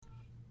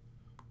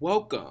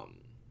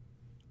Welcome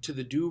to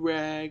the Do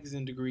Rags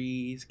and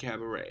Degrees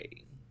Cabaret,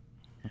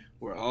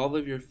 where all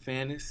of your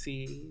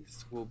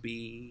fantasies will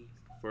be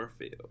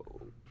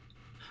fulfilled.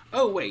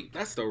 Oh, wait,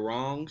 that's the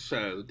wrong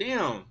show.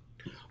 Damn.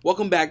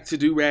 Welcome back to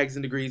Do Rags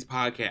and Degrees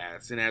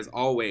podcast. And as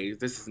always,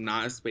 this is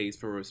not a space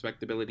for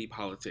respectability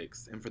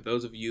politics. And for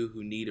those of you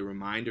who need a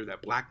reminder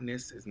that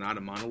blackness is not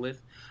a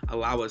monolith,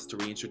 allow us to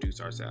reintroduce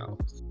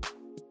ourselves.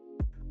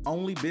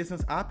 Only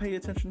business I pay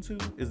attention to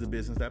is the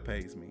business that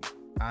pays me.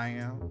 I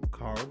am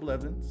Carl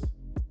Blevins.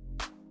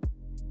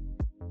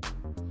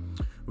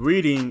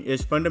 Reading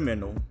is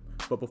fundamental,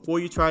 but before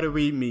you try to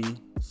read me,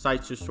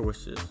 cite your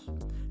sources.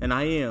 And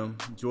I am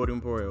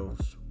Jordan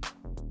Broyles.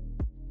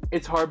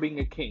 It's hard being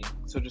a king,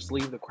 so just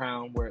leave the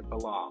crown where it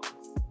belongs.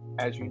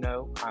 As you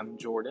know, I'm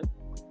Jordan.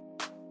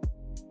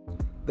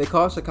 They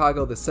call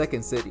Chicago the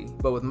second city,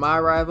 but with my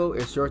arrival,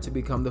 it's sure to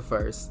become the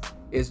first.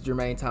 It's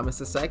Jermaine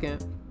Thomas II.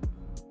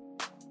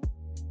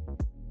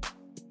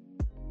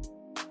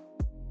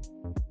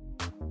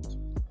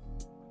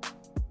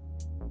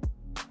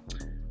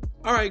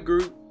 All right,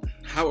 group.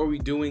 How are we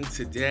doing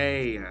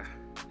today?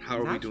 How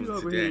are we doing you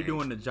over today? here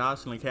doing the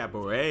Jocelyn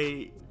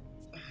Cabaret.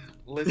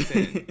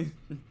 Listen,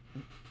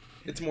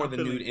 it's more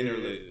than nude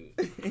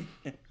interlude.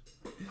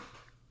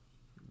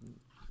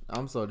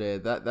 I'm so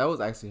dead. That was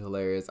actually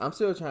hilarious. I'm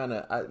still trying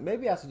to.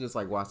 Maybe I should just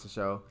watch the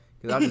show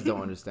because I just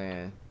don't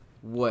understand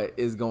what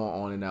is going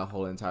on in that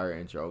whole entire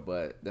intro.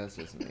 But that's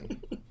just me.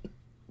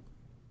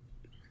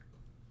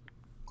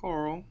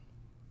 Carl.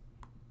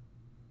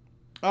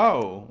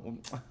 Oh,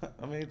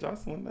 I mean,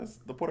 Jocelyn, that's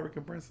the Puerto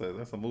Rican princess.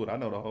 That's a mood. I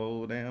know the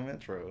whole damn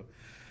intro.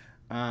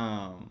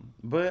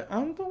 But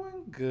I'm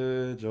doing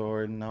good,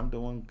 Jordan. I'm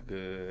doing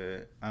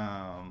good.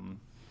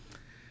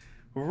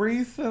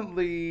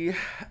 Recently,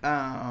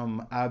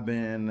 I've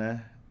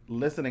been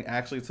listening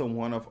actually to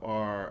one of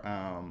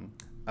our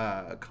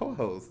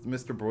co-hosts,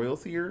 Mr.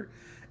 Broyles here.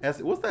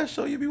 What's that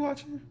show you be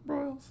watching,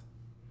 Broyles?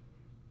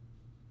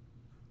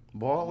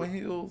 Baldwin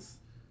Hills?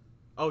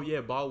 Oh,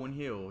 yeah, Baldwin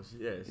Hills,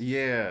 yes.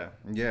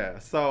 Yeah.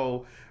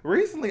 So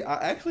recently,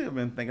 I actually have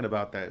been thinking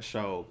about that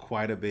show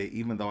quite a bit,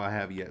 even though I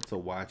have yet to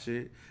watch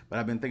it. But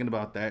I've been thinking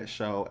about that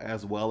show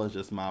as well as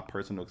just my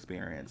personal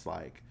experience,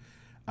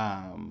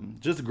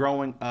 just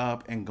growing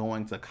up and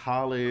going to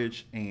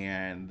college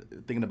and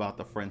thinking about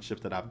the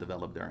friendships that I've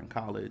developed during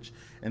college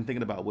and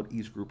thinking about what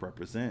each group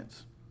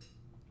represents.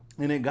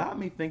 And it got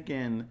me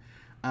thinking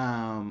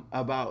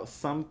about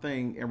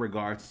something in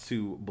regards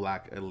to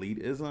Black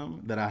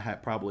elitism that I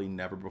had probably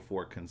never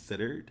before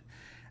considered.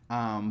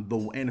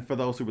 And for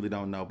those who really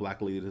don't know, Black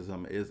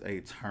elitism is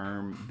a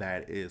term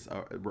that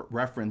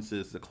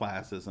references the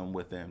classism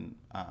within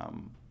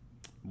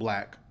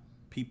Black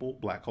people,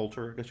 Black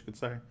culture, I guess you could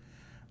say.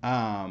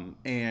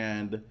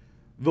 And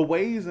the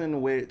ways in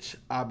which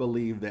I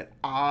believe that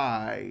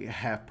I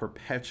have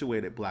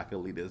perpetuated Black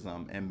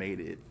elitism and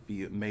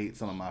made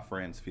some of my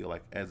friends feel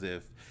like as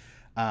if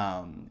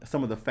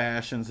some of the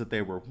fashions that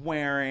they were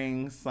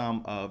wearing,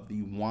 some of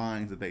the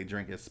wines that they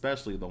drink,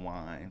 especially the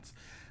wines,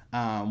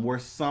 were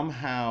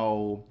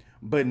somehow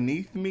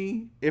beneath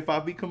me, if I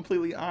be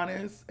completely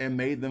honest, and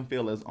made them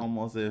feel as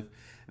almost if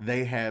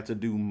they had to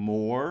do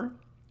more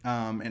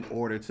in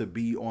order to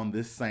be on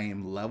this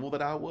same level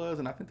that I was.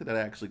 And I think that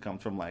actually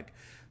comes from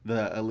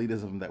the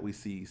elitism that we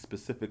see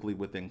specifically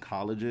within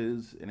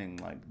colleges and in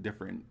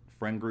different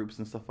friend groups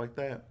and stuff like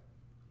that.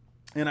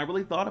 And I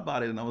really thought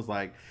about it, and I was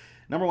like,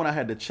 number one, I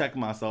had to check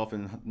myself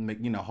and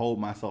hold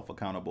myself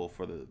accountable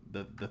for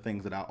the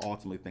things that I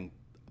ultimately think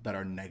that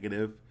are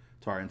negative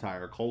to our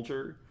entire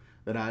culture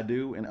that I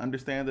do, and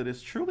understand that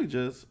it's truly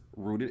just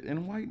rooted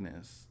in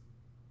whiteness.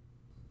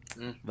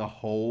 The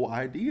whole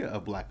idea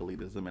of Black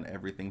elitism and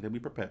everything that we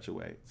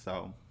perpetuate.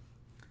 So,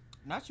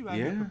 not you out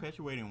here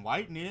perpetuating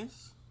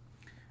whiteness.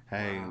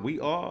 Hey,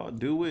 we all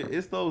do it.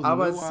 It's those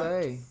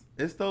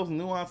it's those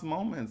nuanced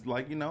moments,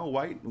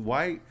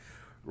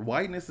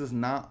 whiteness is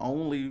not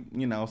only,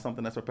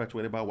 something that's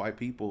perpetuated by white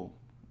people.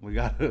 We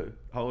gotta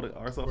hold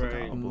ourselves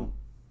accountable.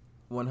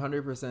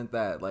 100%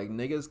 that.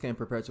 Niggas can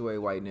perpetuate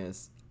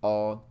whiteness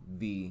all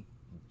the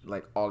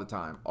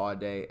time, all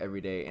day, every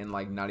day, and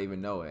not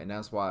even know it. And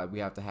that's why we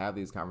have to have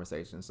these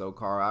conversations. So,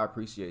 Carl, I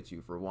appreciate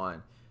you for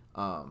one,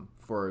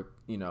 for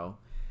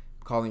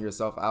calling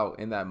yourself out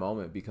in that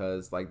moment,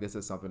 because this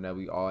is something that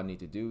we all need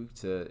to do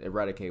to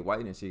eradicate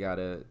whiteness. You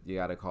gotta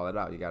call it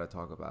out. You gotta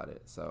talk about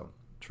it. So,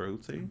 true,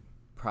 T.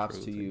 Props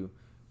to you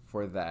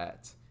for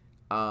that.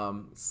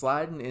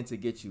 Sliding into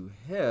Get You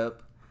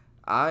Hip,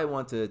 I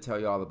want to tell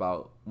you all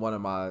about one of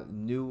my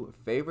new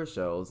favorite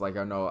shows. I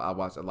know I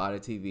watch a lot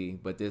of TV,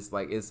 but this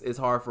it's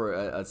hard for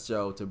a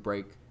show to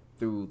break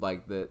through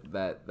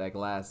that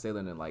glass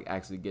ceiling and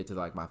actually get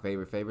to my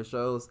favorite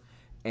shows.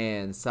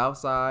 And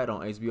Southside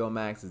on HBO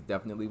Max is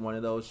definitely one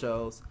of those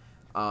shows.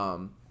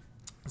 So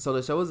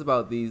the show is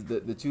about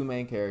the two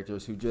main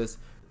characters who just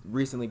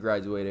recently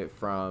graduated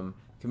from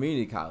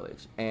community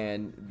college,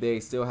 and they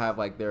still have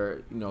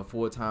their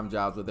full-time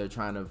jobs, but they're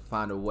trying to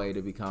find a way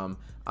to become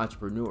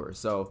entrepreneurs.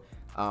 So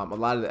a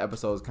lot of the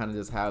episodes kind of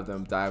just have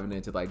them diving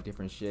into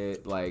different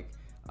shit,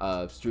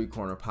 street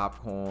corner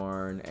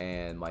popcorn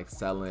and like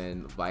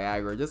selling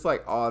Viagra, just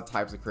like all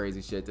types of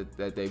crazy shit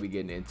that they be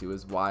getting into.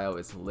 It's wild,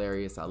 it's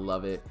hilarious, I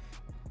love it.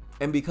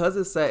 And because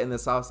it's set in the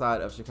south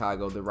side of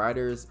Chicago, the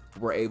writers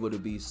were able to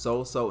be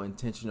so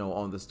intentional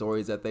on the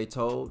stories that they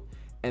told,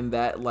 and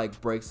that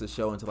like breaks the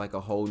show into like a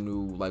whole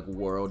new like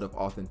world of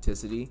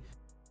authenticity.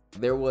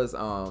 There was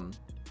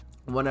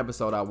one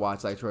episode I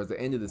watched like towards the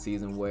end of the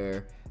season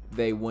where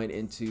they went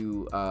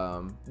into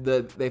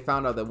they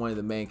found out that one of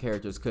the main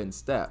characters couldn't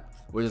step,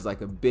 which is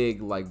like a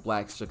big like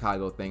black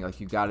Chicago thing. Like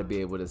you got to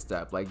be able to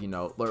step, like, you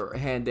know, or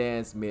hand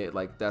dance, mid,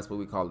 like that's what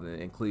we call it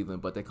in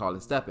Cleveland, but they call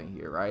it stepping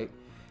here, right?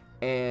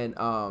 And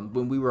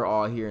when we were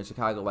all here in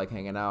Chicago, like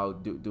hanging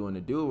out, doing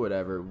the do or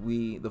whatever,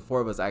 the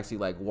four of us actually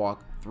like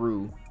walked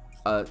through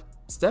a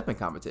stepping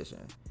competition.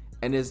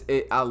 And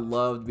I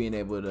loved being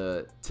able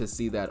to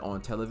see that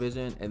on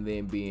television and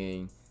then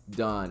being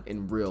done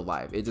in real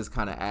life. It just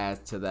kind of adds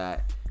to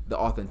that, the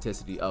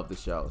authenticity of the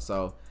show.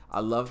 So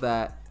I love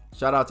that.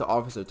 Shout out to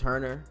Officer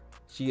Turner.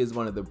 She is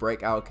one of the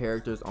breakout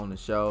characters on the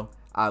show.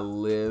 I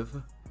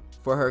live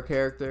for her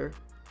character.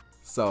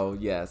 So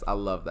yes, I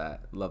love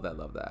that. Love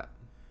that.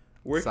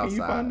 Where can you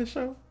find the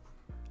show?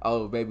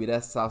 Oh, baby,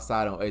 that's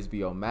Southside on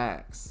HBO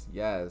Max.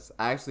 Yes,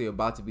 actually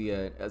about to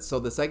be so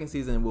the second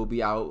season will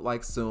be out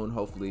like soon,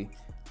 hopefully,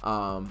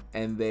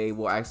 and they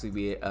will actually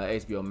be a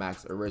HBO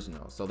Max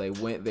original. So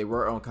they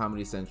were on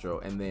Comedy Central,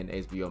 and then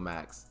HBO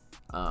Max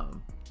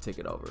took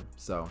it over.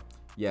 So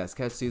yes,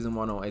 catch season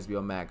 1 on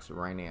HBO Max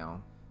right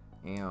now.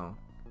 Yeah.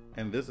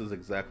 And this is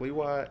exactly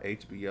why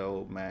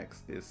HBO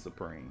Max is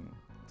supreme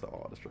to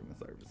all the streaming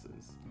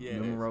services. Yeah.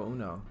 Numero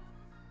uno.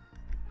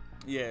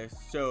 Yes.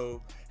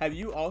 So, have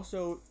you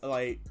also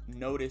like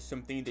noticed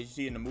some things that you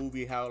see in the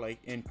movie, how like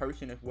in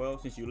person as well,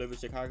 since you live in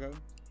Chicago,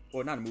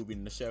 or not a movie,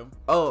 in the show?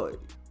 Oh,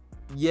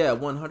 yeah,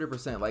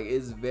 100%. Like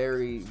it's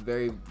very,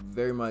 very,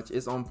 very much.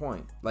 It's on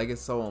point. Like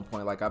it's so on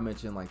point. Like I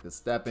mentioned, like the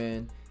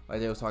stepping. Like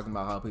they was talking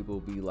about how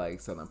people be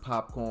like selling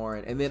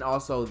popcorn, and then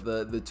also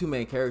the two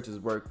main characters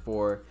work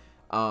for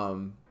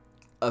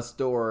a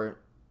store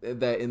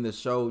that in the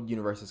show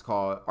universe is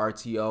called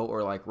RTO,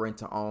 or like rent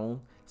to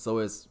own. So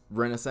it's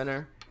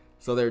Rent-A-Center.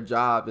 So their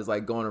job is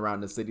like going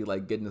around the city,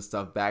 like getting the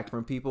stuff back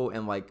from people.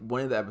 And like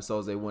one of the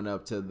episodes, they went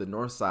up to the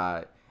north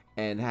side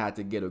and had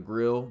to get a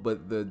grill,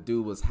 but the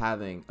dude was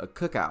having a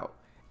cookout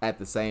at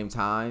the same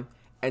time.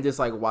 And just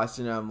like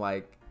watching them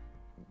like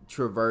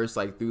traverse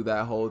like through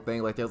that whole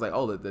thing, like they was like,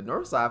 oh, the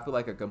north side feel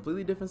like a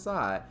completely different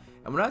side.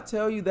 And when I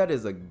tell you that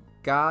is a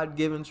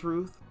God-given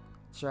truth,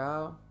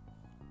 child,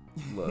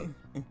 look.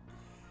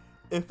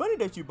 It's funny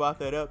that you brought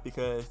that up,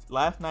 because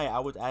last night I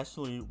was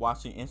actually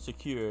watching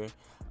Insecure,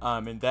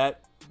 and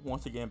that,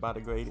 once again, by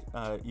the great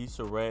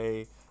Issa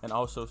Rae, and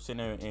also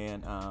centered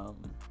in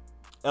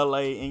LA,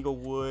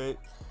 Inglewood.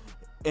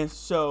 And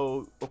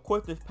so, of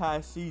course, this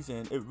past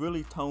season, it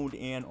really toned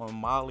in on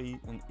Molly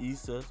and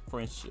Issa's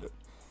friendship.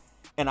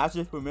 And I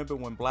just remember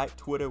when Black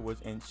Twitter was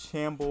in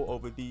shambles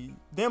over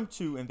them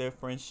two and their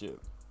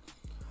friendship.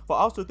 But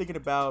also thinking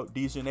about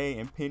Dejanay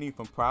and Penny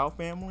from Proud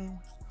Family,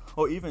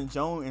 or even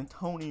Joan and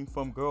Tony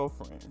from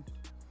Girlfriend.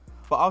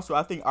 But also,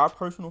 I think our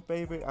personal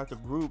favorite as a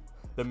group,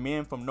 the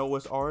men from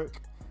Noah's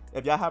Ark.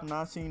 If y'all have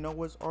not seen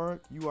Noah's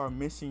Ark, you are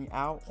missing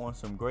out on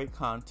some great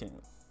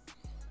content.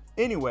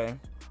 Anyway,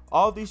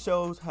 all these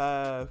shows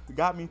have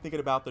got me thinking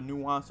about the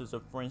nuances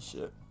of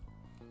friendship.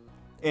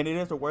 And it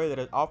is a word that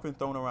is often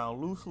thrown around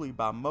loosely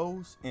by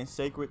most and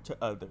sacred to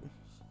others.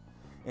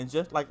 And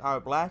just like our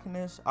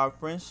blackness, our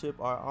friendship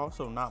are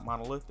also not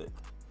monolithic.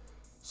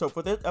 So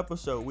for this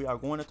episode, we are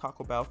going to talk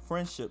about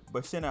friendship,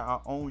 but center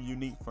our own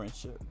unique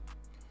friendship.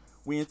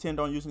 We intend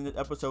on using this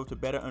episode to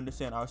better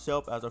understand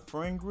ourselves as a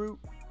friend group,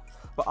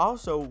 but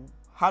also,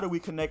 how do we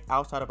connect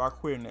outside of our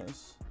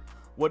queerness?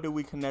 What do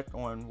we connect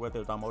on,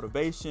 whether it's our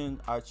motivation,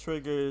 our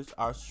triggers,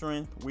 our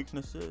strengths,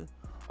 weaknesses,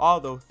 all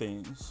those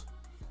things.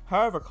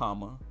 However,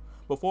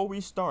 before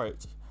we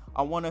start,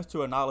 I want us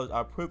to acknowledge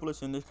our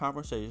privilege in this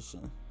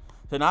conversation.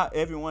 So not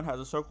everyone has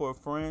a circle of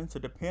friends to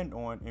depend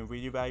on and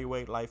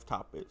reevaluate life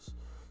topics.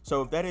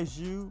 So if that is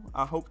you,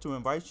 I hope to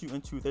invite you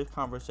into this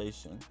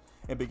conversation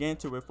and begin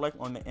to reflect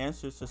on the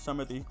answers to some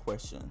of these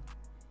questions.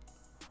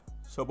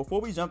 So before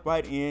we jump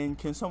right in,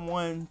 can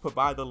someone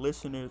provide the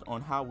listeners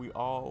on how we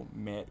all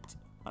met?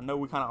 I know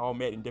we kind of all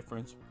met in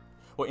different,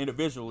 or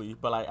individually,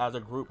 but like as a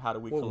group, how do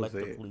we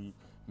collectively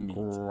meet?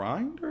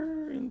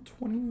 Grindr in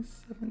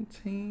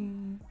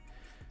 2017.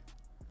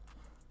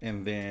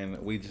 And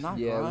then we just... Not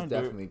yeah, Grindr. It was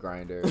definitely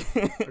Grindr.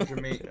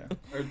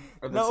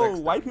 No,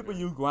 white people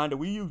use Grindr.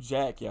 We use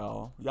Jack,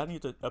 y'all. Y'all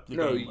need to up the game.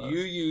 No,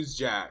 you use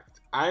Jack.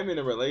 I'm in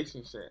a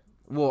relationship.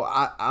 Well,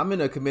 I'm in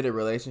a committed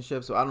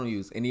relationship, so I don't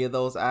use any of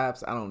those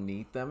apps. I don't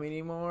need them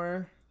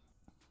anymore.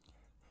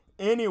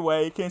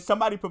 Anyway, can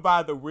somebody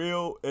provide the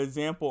real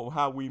example of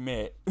how we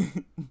met?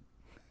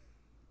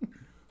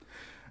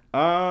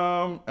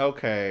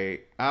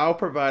 Okay. I'll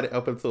provide it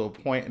up until a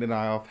point, and then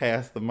I'll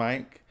pass the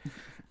mic.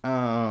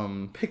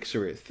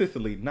 Picture it.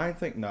 Sicily,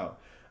 19th. No.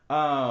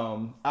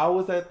 I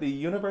was at the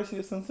University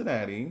of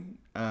Cincinnati,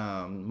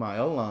 my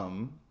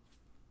alum,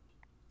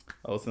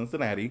 Oh,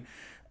 Cincinnati.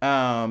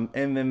 And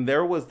then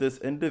there was this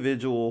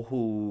individual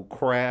who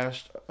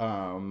crashed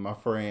my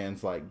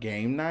friend's like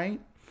game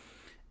night,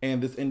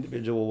 and this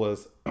individual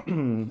was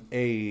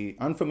a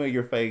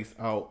unfamiliar face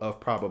out of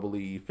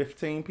probably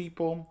 15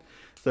 people.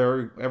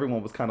 So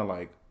everyone was kind of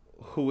like,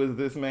 "Who is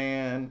this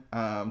man?"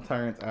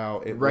 Turns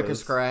out it Record was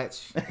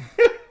scratch.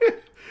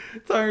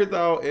 Turns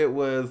out it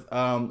was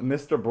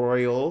Mr.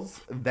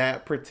 Broyles.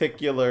 That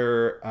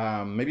particular,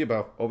 maybe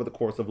about over the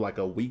course of like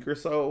a week or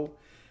so.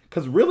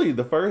 Because really,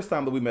 the first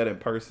time that we met in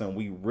person,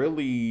 we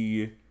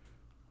really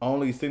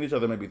only seen each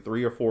other maybe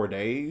 3 or 4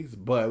 days,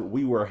 but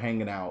we were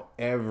hanging out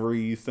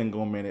every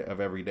single minute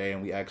of every day.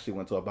 And we actually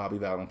went to a Bobby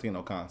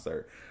Valentino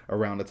concert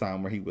around the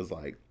time where he was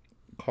like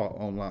caught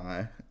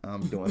online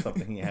doing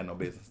something he had no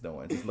business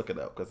doing. Just look it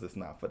up because it's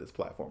not for this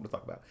platform to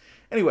talk about.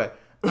 Anyway,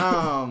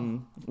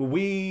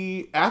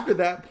 we after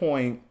that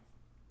point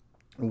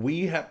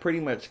we had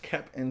pretty much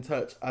kept in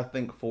touch, I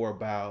think, for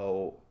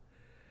about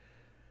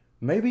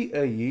maybe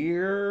a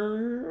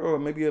year or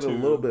maybe a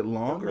little bit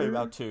longer. Maybe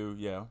about 2,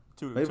 yeah.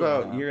 Maybe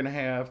about a year and a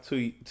half,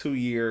 2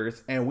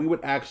 years. And we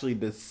would actually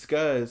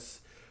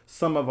discuss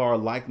some of our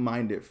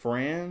like-minded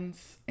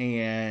friends,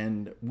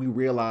 and we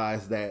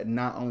realized that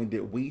not only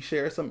did we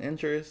share some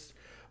interests,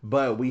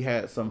 but we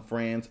had some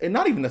friends, and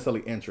not even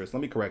necessarily interests,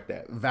 let me correct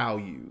that,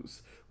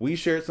 values. We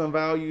shared some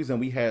values, and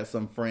we had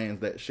some friends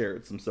that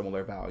shared some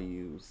similar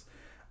values.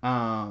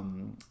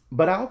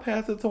 But I'll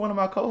pass it to one of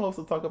my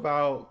co-hosts to talk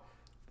about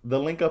the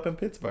link up in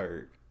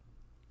Pittsburgh.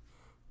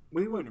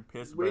 We went to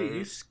Pittsburgh. Wait,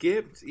 you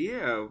skipped?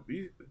 Yeah,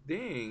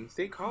 dang.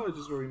 State College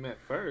is where we met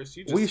first.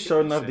 You just We skipped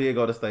sure enough shit. did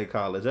go to State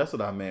College. That's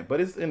what I meant.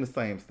 But it's in the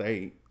same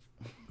state.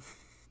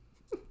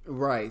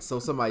 Right, so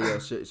somebody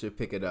else should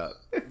pick it up.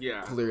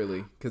 Yeah.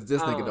 Clearly, because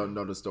this nigga don't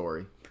know the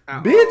story.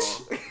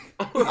 Bitch!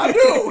 I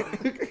do!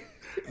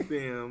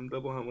 Damn,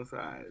 double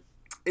homicide.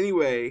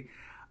 Anyway,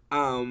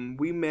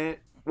 we met.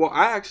 Well,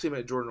 I actually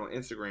met Jordan on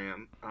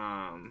Instagram.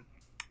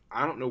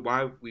 I don't know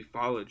why we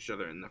followed each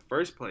other in the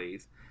first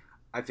place.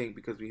 I think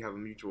because we have a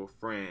mutual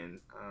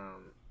friend,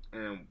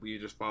 and we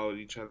just followed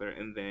each other,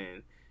 and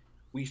then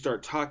we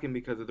start talking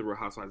because of the Real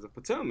Housewives of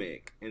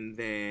Potomac, and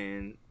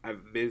then I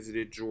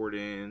visited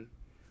Jordan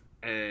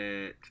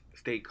at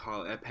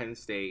Penn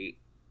State,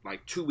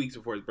 like 2 weeks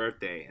before his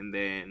birthday, and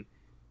then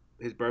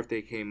his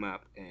birthday came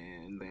up,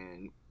 and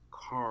then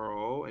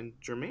Carl and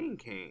Jermaine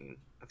came.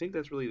 I think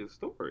that's really the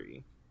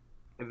story,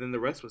 and then the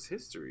rest was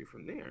history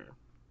from there.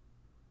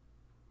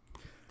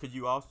 Cause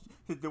you also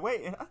the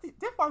way, and I think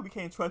that's why we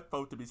can't trust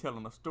folks to be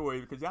telling a story,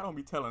 because y'all don't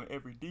be telling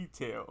every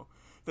detail.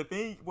 The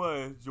thing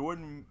was,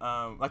 Jordan,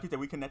 like you said,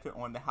 we connected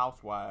on the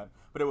Housewives,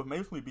 but it was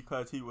mostly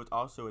because he was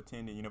also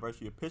attending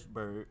University of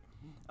Pittsburgh,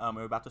 and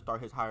about to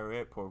start his higher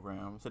ed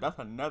program. So that's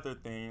another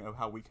thing of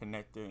how we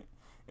connected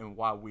and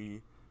why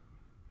we,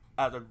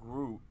 as a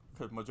group,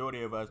 because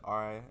majority of us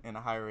are in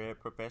a higher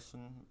ed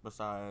profession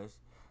besides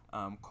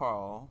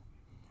Carl,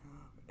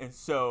 and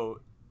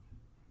so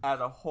as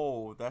a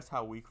whole, that's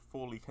how we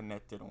fully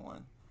connected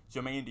on.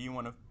 Jermaine, do you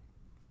want to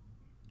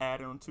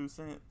add on 2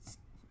 cents?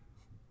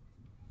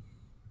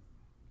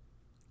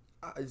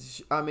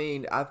 I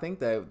mean, I think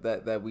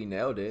that we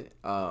nailed it.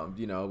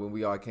 You know, when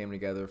we all came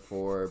together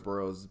for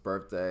Burrow's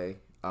birthday,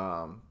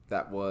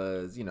 that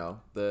was, you know,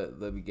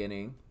 the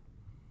beginning.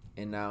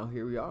 And now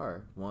here we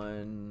are,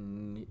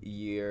 1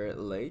 year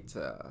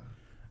later.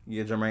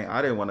 Yeah, Jermaine,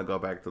 I didn't want to go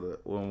back to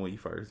when we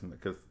first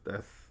met, because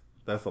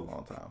that's a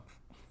long time.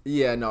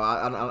 Yeah, no,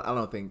 I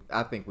don't think.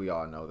 I think we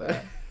all know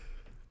that.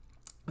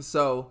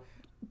 So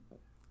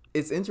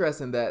it's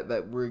interesting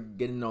that we're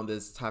getting on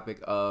this topic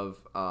of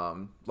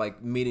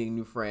like meeting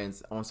new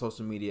friends on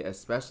social media,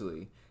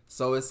 especially.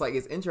 So it's like,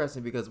 it's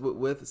interesting because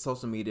with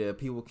social media,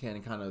 people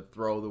can kind of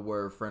throw the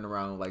word friend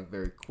around like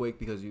very quick,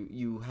 because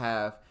you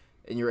have,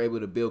 and you're able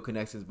to build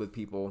connections with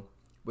people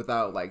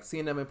without like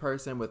seeing them in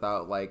person,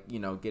 without like, you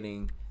know,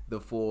 getting the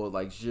full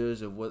like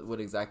zhuzh of what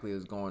exactly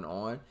is going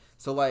on.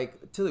 So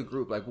like, to the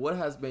group, like, what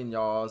has been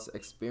y'all's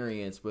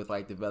experience with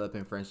like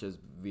developing friendships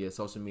via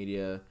social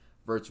media,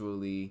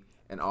 virtually,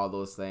 and all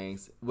those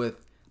things,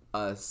 with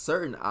a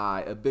certain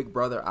eye, a big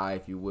brother eye,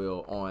 if you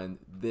will, on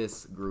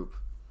this group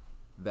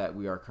that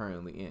we are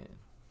currently in?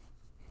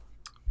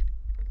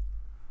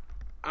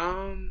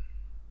 I'm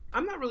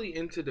not really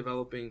into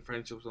developing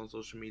friendships on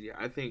social media.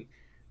 I think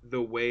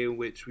the way in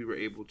which we were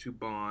able to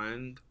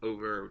bond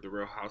over the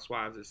Real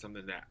Housewives is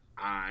something that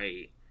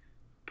I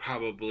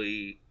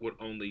probably would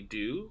only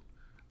do.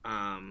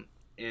 And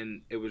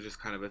it was just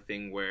kind of a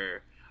thing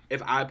where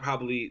if I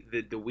probably,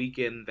 the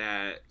weekend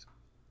that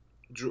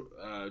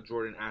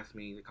Jordan asked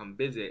me to come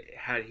visit,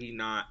 had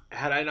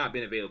I not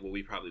been available,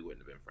 we probably wouldn't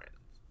have been friends.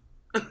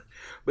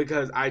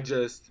 Because I've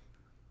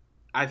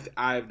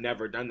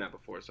never done that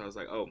before. So I was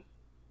like, oh,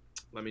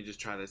 let me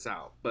just try this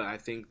out. But I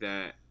think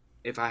that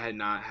if I had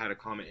not had a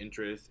common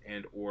interest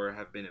and or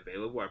have been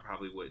available, I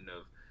probably wouldn't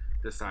have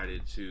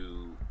decided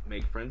to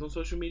make friends on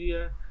social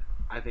media.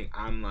 I think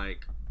I'm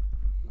like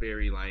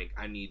very like,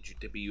 I need you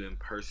to be in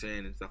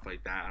person and stuff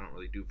like that. I don't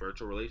really do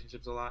virtual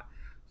relationships a lot.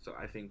 So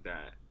I think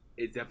that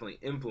it definitely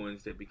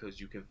influenced it because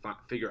you can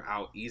figure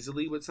out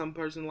easily what some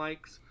person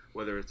likes,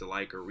 whether it's a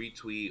like or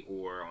retweet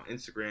or on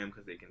Instagram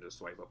because they can just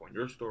swipe up on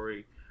your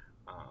story.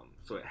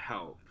 So it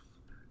helps,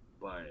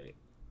 but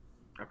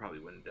I probably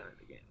wouldn't have done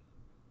it again.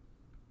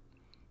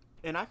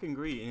 And I can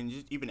agree. And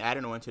just even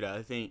adding on to that,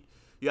 I think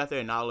you have to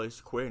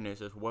acknowledge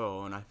queerness as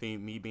well. And I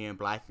think me being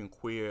black and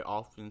queer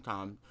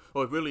oftentimes,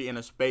 or really in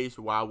a space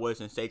where I was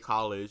in State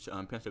College,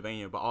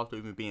 Pennsylvania, but also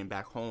even being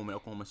back home in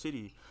Oklahoma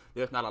City,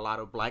 there's not a lot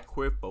of black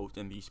queer folks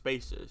in these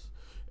spaces.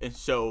 And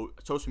so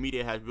social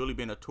media has really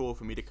been a tool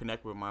for me to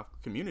connect with my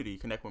community,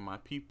 connect with my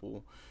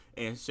people.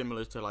 And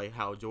similar to like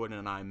how Jordan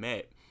and I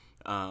met,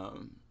 I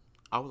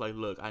was like,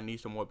 look, I need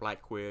some more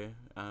black queer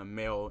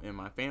male in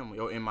my family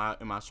or in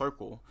my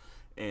circle.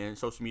 And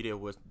social media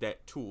was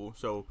that tool.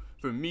 So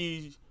for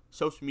me,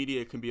 social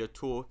media can be a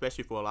tool,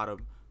 especially for a lot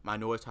of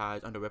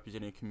minoritized,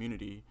 underrepresented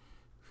community,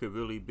 to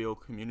really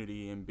build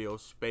community and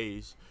build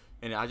space.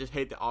 And I just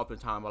hate that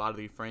oftentimes a lot of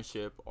these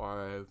friendships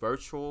are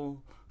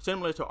virtual,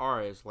 similar to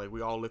ours. Like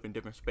we all live in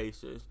different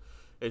spaces.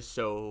 And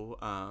so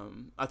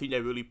I think they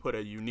really put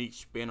a unique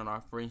spin on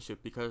our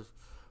friendship because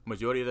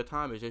majority of the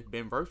time it's just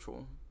been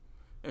virtual.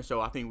 And so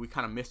I think we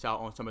kind of miss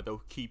out on some of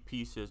those key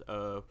pieces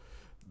of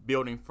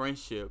building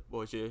friendship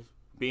or just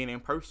being in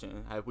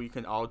person. As we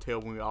can all tell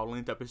when we all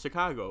linked up in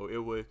Chicago, it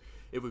was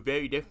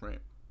very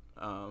different.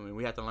 And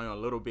we had to learn a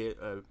little bit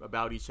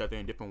about each other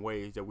in different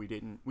ways that we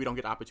don't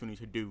get the opportunity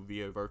to do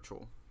via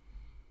virtual.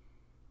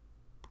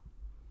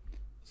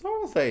 So I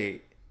would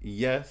say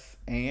yes,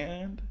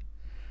 and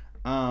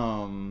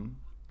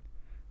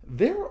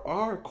there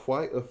are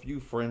quite a few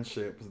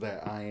friendships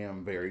that I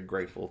am very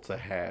grateful to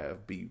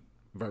have be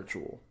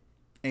virtual.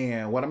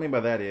 And what I mean by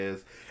that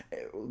is,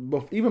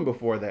 even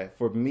before that,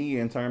 for me,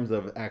 in terms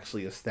of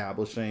actually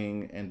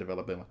establishing and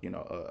developing,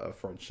 a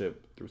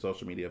friendship through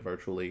social media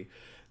virtually,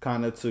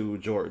 kind of to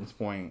Jordan's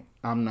point,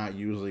 I'm not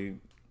usually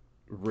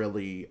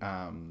really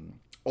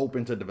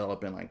open to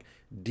developing like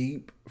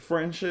deep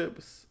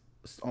friendships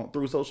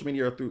through social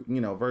media or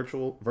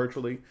through,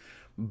 virtually.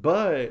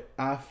 But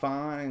I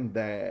find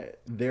that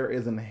there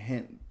is a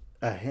hint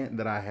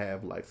that I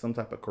have like some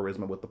type of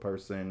charisma with the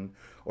person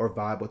or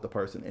vibe with the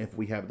person if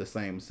we have the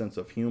same sense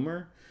of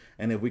humor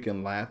and if we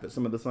can laugh at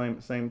some of the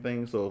same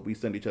things. So if we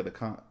send each other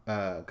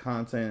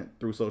content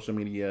through social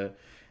media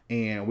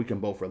and we can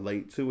both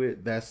relate to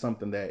it, that's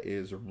something that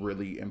is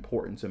really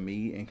important to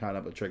me and kind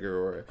of a trigger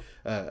or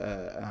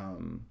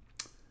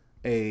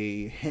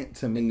a hint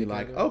to me indicator.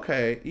 Like,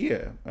 okay,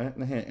 yeah,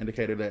 a hint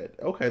indicator that,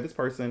 okay, this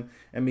person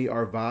and me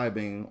are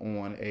vibing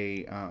on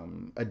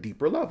a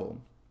deeper level.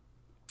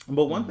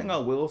 But one thing I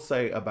will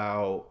say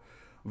about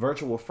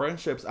virtual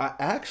friendships, I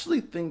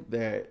actually think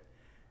that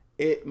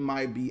it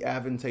might be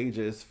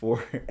advantageous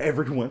for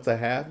everyone to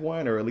have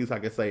one, or at least I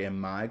could say in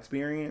my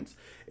experience,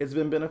 it's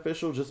been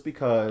beneficial just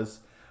because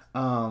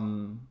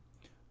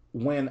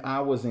when I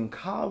was in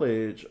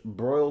college,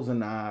 Broyles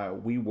and I,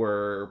 we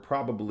were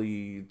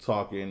probably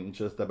talking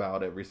just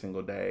about every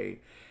single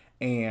day.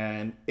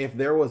 And if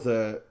there was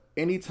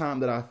any time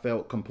that I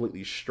felt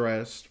completely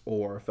stressed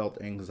or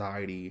felt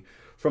anxiety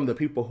from the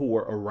people who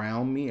were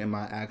around me in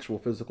my actual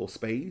physical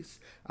space,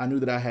 I knew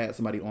that I had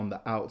somebody on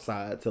the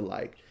outside to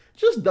like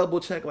just double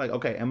check, like,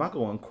 okay, am I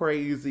going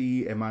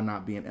crazy? Am I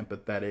not being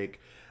empathetic?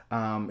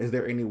 Is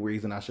there any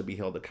reason I should be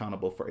held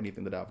accountable for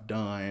anything that I've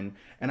done?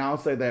 And I'll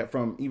say that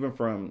from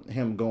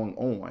him going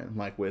on,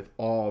 like with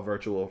all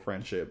virtual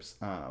friendships,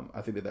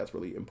 I think that that's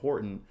really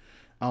important,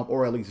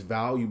 or at least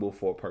valuable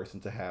for a person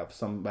to have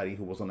somebody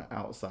who was on the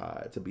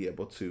outside to be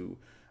able to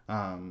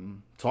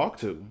talk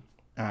to.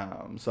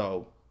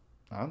 So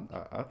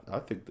I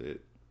think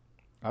that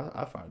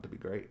I find it to be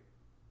great.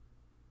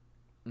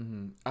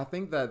 Mm-hmm. I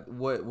think that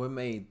what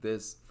made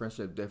this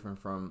friendship different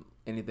from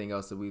anything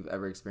else that we've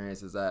ever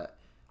experienced is that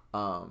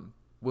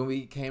when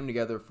we came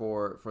together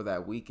for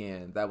that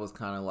weekend, that was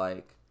kind of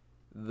like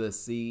the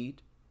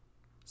seed.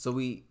 So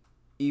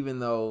even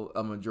though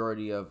a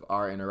majority of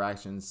our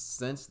interactions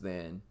since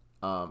then,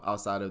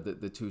 outside of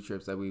the two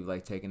trips that we've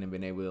like taken and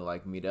been able to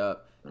like meet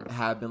up,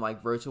 have been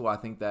like virtual, I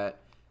think that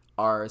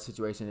our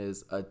situation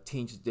is a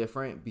tinge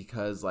different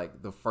because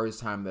like the first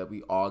time that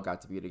we all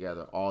got to be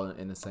together all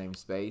in the same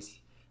space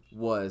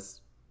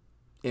was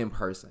in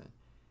person.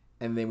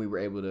 And then we were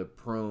able to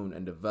prune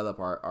and develop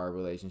our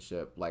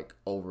relationship like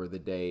over the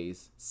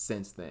days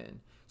since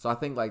then. So I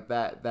think like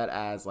that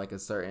adds like a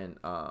certain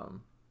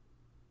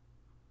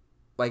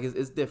like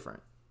it's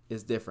different.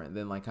 It's different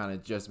than like kind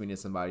of just meeting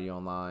somebody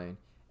online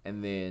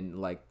and then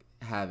like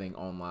having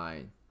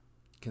online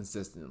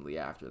consistently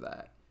after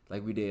that.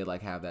 Like we did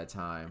like have that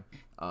time,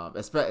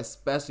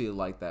 especially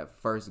like that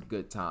first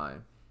good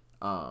time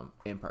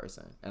in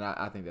person. And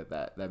I think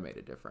that made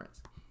a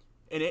difference.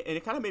 And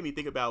it kind of made me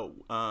think about,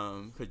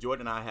 because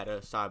Jordan and I had a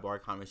sidebar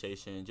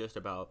conversation just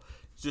about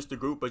just the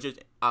group, but just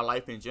our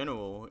life in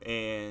general.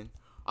 And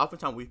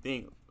oftentimes we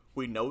think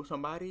we know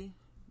somebody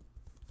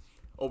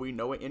or we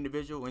know an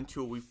individual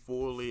until we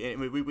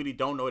really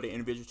don't know the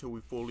individual until we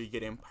fully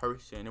get in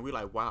person. And we're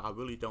like, wow, I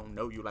really don't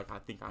know you like I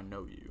think I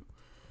know you.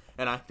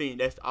 And I think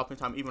that's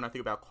oftentimes, even when I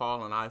think about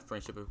Carl and I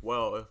friendship as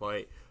well, it's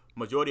like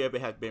majority of it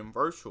has been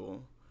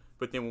virtual.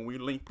 But then when we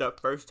linked up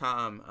first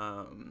time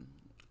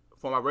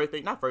for my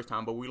birthday, not first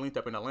time, but we linked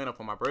up in Atlanta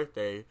for my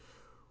birthday,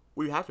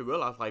 we have to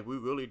realize like we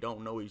really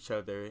don't know each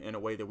other in a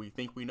way that we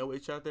think we know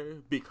each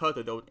other because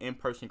of those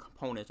in-person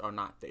components are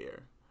not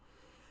there.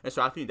 And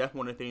so I think that's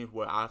one of the things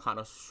where I kind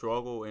of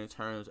struggle in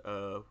terms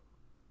of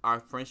our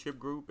friendship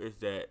group is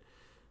that,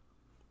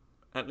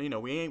 you know,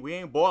 we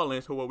ain't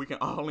boiling to where we can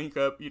all link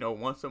up, you know,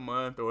 once a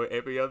month or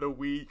every other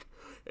week.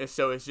 And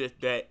so it's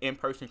just that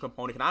in-person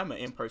component. And I'm an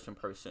in-person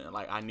person.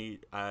 Like, I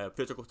need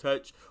physical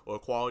touch or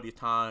quality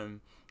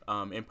time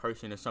in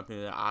person is something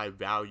that I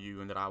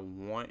value and that I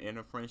want in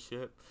a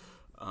friendship.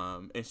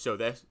 And so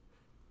that's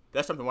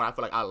something where I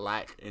feel like I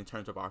lack in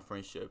terms of our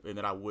friendship, and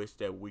that I wish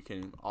that we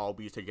can all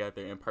be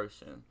together in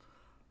person.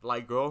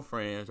 Like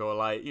girlfriends, or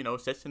like, you know,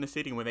 Sex in the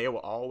City, when they will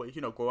always,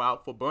 you know, go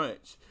out for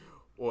brunch.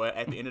 Or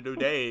at the end of the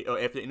day, or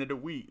at the end of the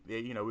week, they,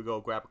 you know, we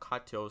go grab a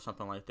cocktail or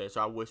something like that.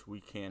 So I wish we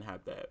can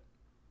have that.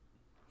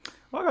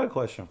 Well, I got a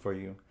question for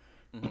you.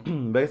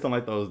 Mm-hmm. Based on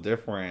like those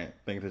different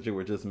things that you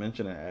were just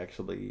mentioning,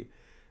 actually,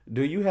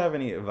 do you have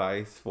any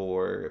advice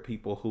for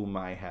people who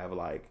might have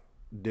like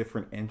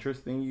different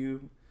interests than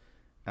you?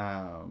 You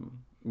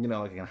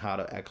know, like in how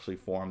to actually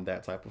form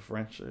that type of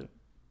friendship?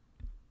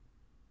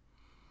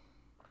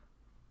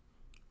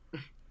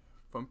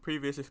 From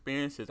previous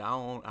experiences,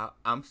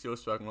 I'm still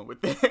struggling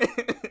with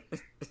that.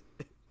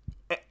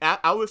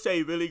 I would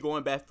say really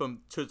going back to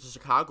the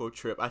Chicago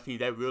trip, I think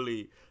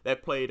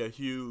that played a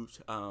huge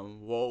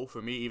role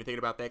for me, even thinking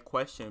about that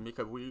question,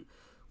 because when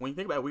you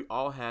think about it, we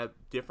all have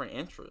different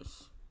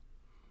interests.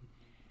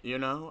 You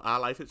know, I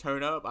like to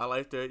turn up. I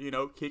like to, you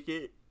know, kick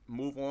it,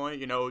 move on,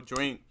 you know,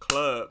 drink,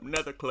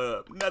 another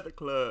club,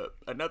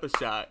 another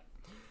shot.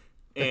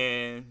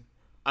 And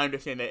I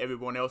understand that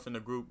everyone else in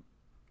the group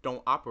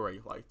don't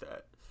operate like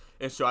that.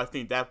 And so I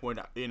think that's when,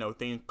 you know,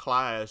 things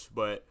clash,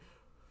 but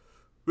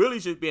really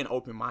just being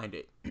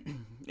open-minded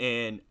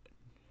and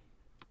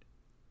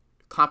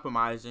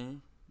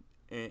compromising.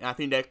 And I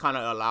think that kind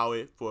of allow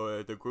it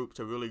for the group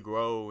to really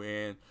grow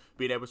and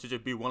being able to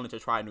just be willing to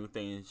try new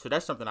things. So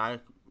that's something I,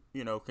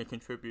 you know, can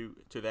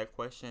contribute to that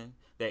question,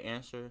 that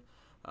answer.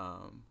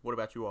 What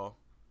about you all?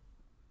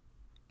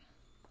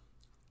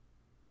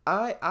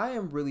 I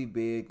am really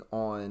big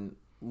on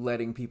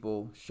letting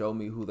people show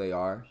me who they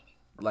are.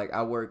 Like,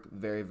 I work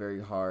very, very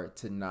hard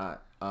to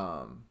not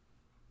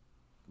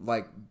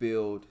like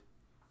build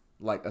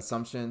like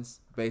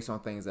assumptions based on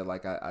things that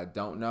like I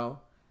don't know.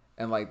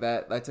 And like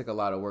that took a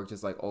lot of work,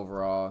 just like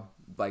overall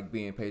like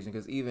being patient,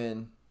 because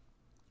even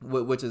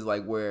which is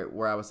like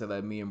where I would say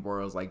that me and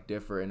Boros like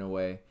differ in a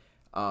way.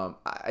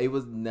 It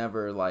was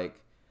never like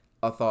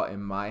a thought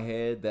in my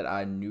head that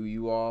I knew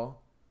you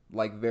all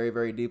like very,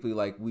 very deeply.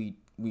 Like we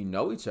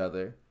know each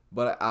other,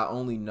 but I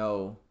only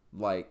know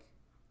like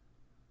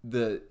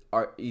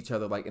each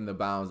other like in the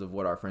bounds of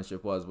what our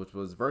friendship was, which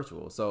was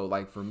virtual. So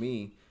like for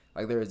me,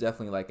 like there is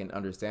definitely like an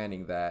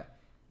understanding that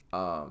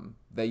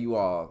that you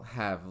all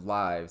have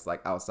lives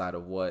like outside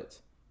of what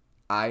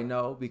I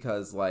know,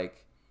 because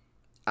like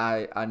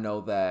I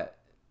know that,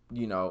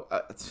 you know,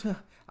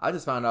 I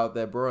just found out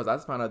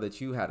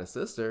that you had a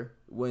sister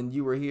when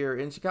you were here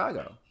in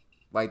Chicago.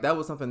 Like that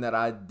was something that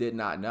I did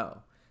not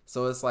know.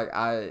 So it's like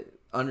I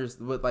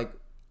understood, like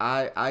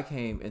I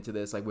came into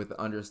this like with the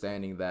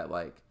understanding that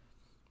like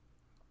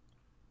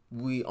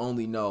we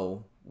only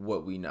know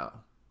what we know.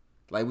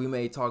 Like we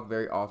may talk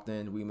very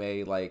often, we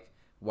may like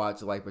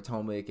watch like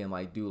Potomac and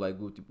like do like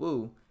woo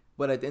woo,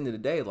 but at the end of the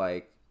day,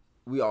 like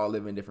we all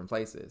live in different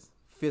places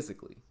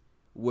physically,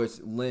 which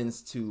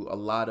lends to a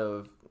lot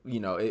of, you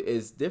know,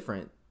 it's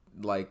different.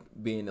 Like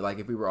being like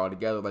if we were all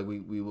together, like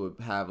we would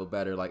have a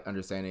better like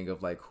understanding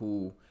of like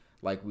who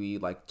like we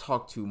like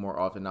talk to more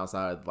often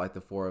outside like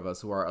the four of us,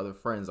 who our other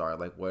friends are,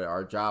 like what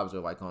our jobs are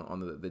like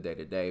on the day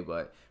to day,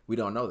 but we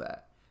don't know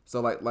that.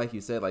 So like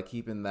you said, like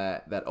keeping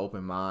that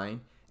open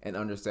mind and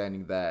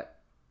understanding that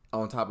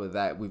on top of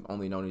that, we've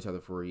only known each other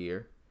for a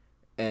year,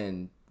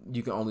 and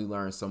you can only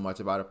learn so much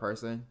about a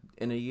person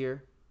in a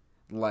year.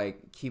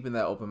 Like keeping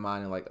that open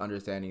mind and like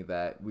understanding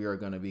that we are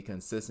going to be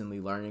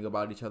consistently learning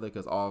about each other,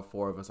 because all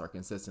four of us are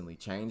consistently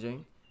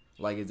changing.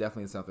 Like it's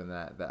definitely something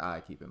that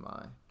I keep in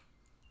mind.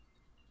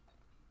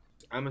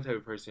 I'm a type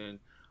of person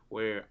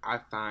where I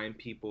find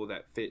people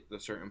that fit the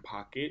certain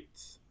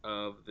pockets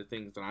of the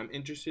things that I'm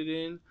interested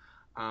in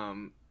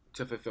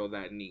to fulfill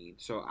that need.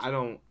 So I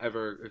don't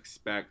ever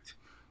expect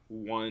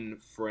one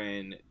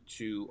friend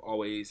to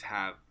always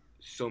have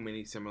so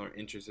many similar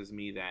interests as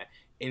me that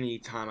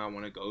anytime I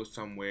want to go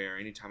somewhere,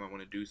 anytime I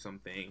want to do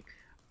something,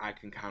 I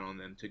can count on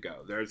them to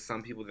go. There's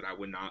some people that I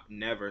would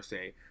never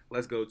say,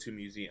 let's go to a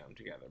museum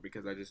together,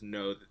 because I just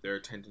know that their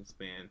attention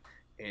span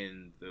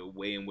and the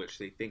way in which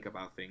they think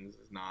about things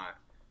is not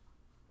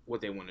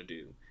what they want to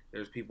do.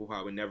 There's people who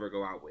I would never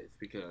go out with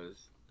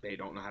because they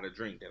don't know how to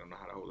drink, they don't know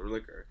how to hold their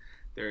liquor.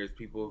 There's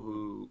people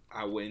who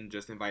I wouldn't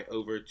just invite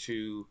over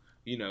to,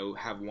 you know,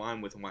 have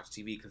wine with and watch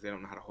TV because they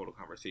don't know how to hold a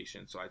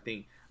conversation. So I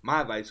think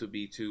my advice would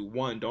be to,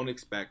 one, don't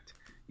expect,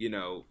 you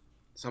know,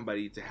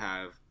 somebody to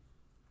have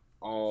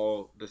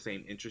all the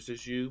same interests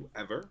as you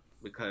ever,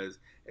 because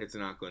it's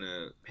not going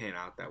to pan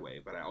out that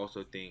way. But I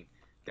also think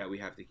that we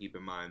have to keep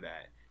in mind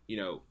that,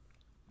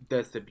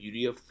 that's the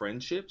beauty of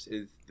friendships,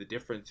 is the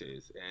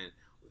differences, and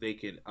they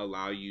can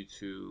allow you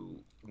to,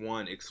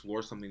 one,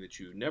 explore something that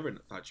you never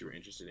thought you were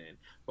interested in,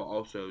 but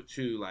also,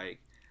 two, like,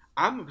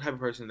 I'm the type of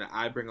person that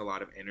I bring a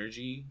lot of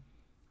energy,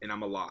 and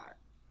I'm a lot.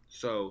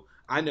 So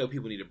I know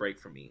people need a break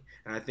from me.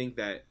 And I think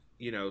that,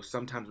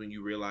 sometimes when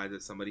you realize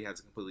that somebody has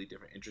a completely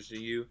different interest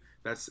in you,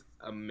 that's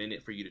a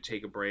minute for you to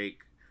take a break,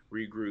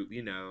 regroup,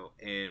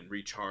 and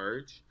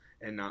recharge,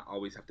 and not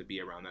always have to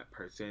be around that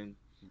person.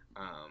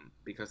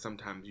 Because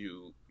sometimes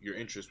your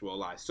interest will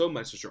lie so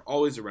much that you're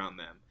always around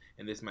them.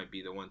 And this might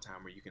be the one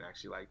time where you can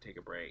actually, like, take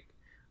a break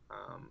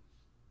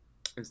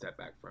and step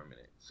back for a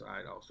minute. So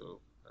I'd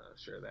also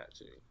share that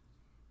too.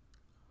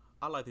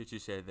 I like that you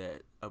said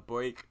that a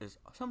break is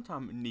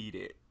sometimes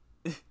needed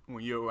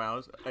when you're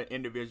around an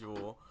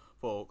individual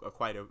for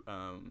quite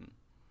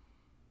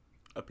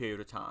a period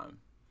of time.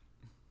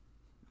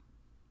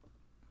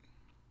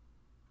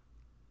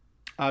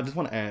 I just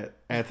want to add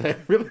that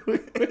really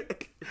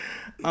quick.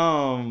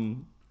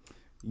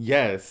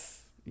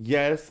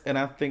 Yes, and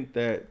I think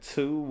that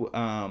too.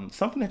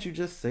 Something that you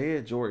just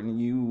said, Jordan,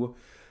 you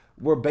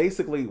were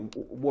basically,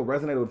 what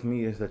resonated with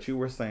me is that you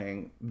were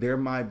saying there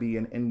might be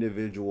an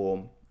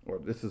individual, or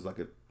this is like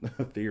a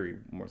theory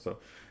more so.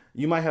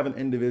 You might have an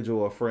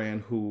individual, a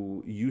friend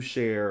who you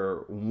share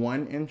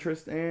one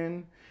interest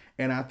in,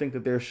 and I think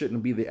that there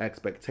shouldn't be the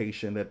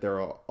expectation that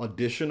there are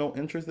additional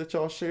interests that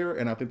y'all share,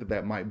 and I think that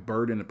that might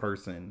burden a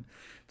person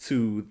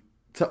to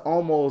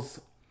almost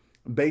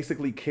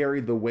basically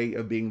carry the weight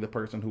of being the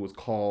person who is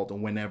called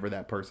whenever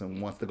that person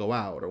wants to go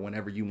out, or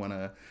whenever you want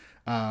to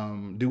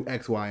do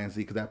X, Y, and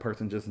Z, because that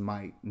person just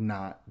might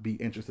not be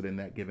interested in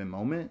that given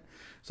moment.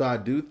 So I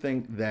do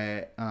think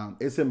that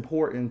it's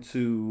important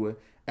to,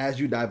 as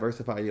you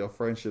diversify your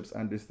friendships,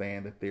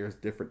 understand that there's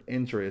different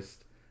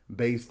interests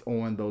based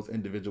on those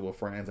individual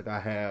friends. Like, I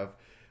have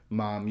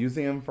my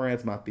museum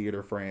friends, my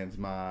theater friends,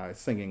 my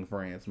singing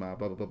friends, my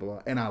blah, blah, blah,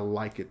 blah. And I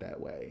like it that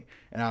way.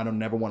 And I don't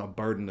never want to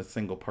burden a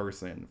single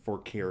person for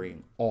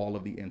carrying all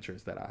of the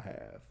interests that I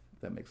have,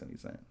 if that makes any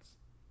sense.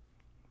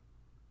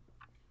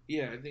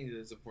 Yeah, I think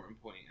that's an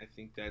important point. I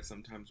think that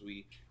sometimes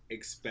we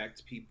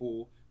expect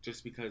people,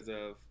 just because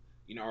of,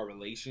 our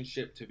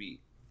relationship, to be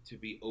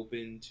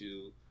open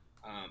to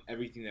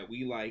everything that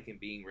we like, and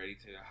being ready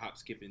to hop,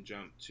 skip, and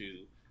jump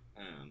to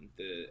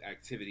the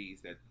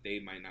activities that they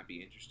might not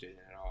be interested in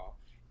at all,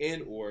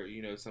 and or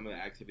some of the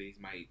activities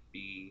might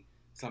be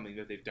something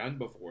that they've done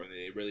before and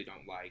they really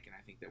don't like, and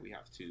I think that we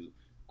have to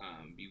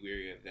be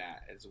wary of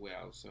that as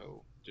well.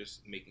 So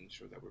just making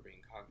sure that we're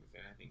being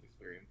cognizant, I think, is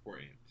very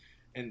important.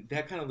 And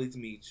that kind of leads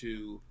me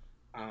to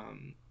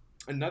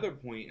another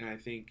point, and I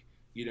think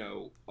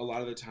a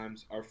lot of the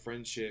times our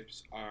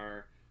friendships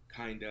are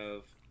kind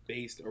of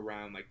based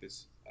around like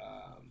this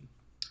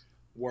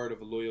word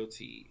of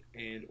loyalty,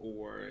 and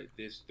or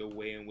the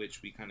way in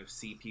which we kind of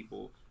see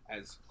people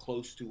as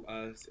close to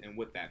us and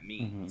what that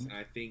means. And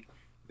I think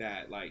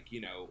that, like,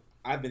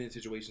 I've been in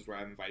situations where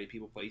I've invited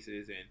people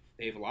places and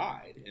they've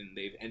lied and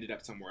they've ended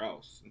up somewhere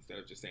else instead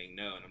of just saying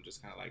no, and I'm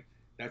just kind of like,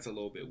 that's a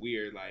little bit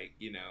weird, like,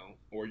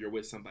 or you're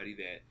with somebody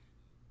that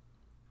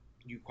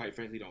you quite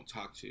frankly don't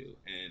talk to,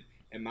 and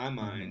in my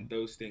mind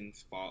those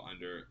things fall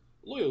under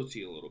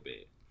loyalty a little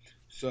bit.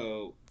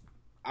 So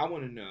I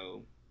want to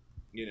know,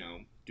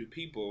 do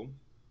people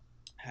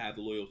have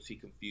loyalty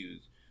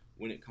confused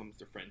when it comes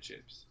to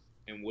friendships,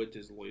 and what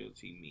does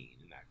loyalty mean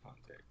in that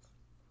context?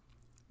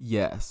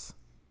 Yes.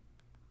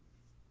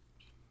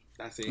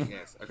 That's it.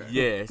 Yes. Okay.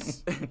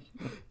 Yes.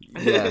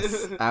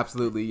 Yes,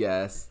 absolutely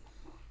yes.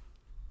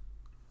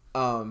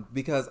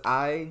 Because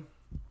I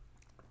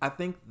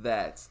think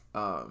that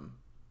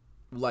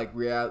like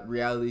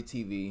reality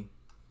TV,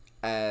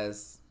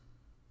 as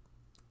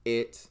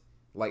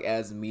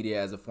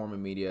media, as a form of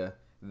media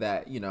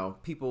that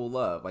people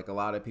love. Like, a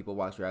lot of people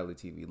watch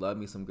reality TV, love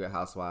me some Good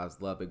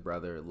Housewives, love Big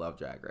Brother, love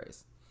Drag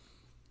Race,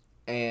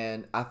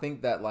 and I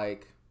think that,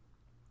 like,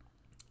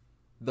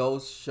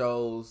 those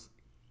shows,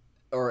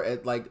 or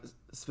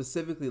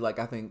specifically, like,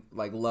 I think,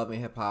 like, Love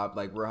and Hip Hop,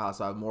 like Real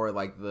Housewives, more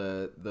like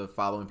the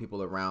following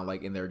people around,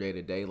 like, in their day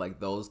to day, like,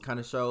 those kind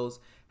of shows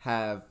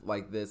have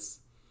like this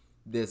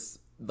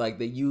like,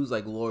 they use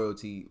like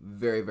loyalty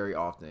very, very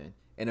often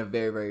in a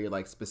very, very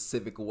like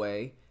specific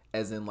way,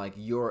 as in, like,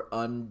 your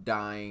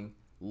undying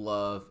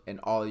love and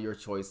all of your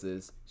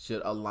choices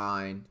should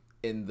align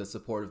in the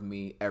support of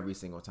me every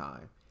single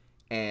time.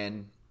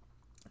 And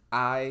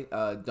I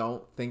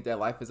don't think that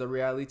life is a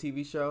reality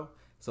TV show.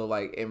 So,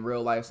 like, in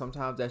real life,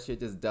 sometimes that shit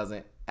just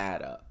doesn't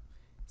add up.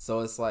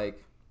 So it's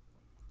like,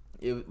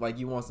 you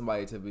want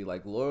somebody to be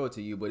like loyal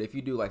to you, but if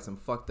you do like some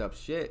fucked up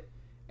shit,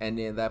 and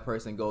then that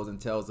person goes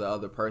and tells the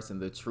other person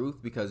the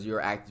truth because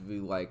you're actively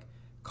like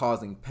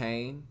causing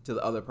pain to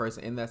the other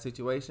person in that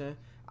situation,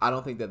 I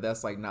don't think that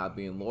that's like not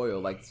being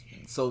loyal. Like,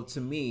 so to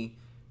me,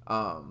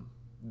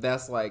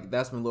 that's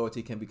when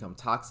loyalty can become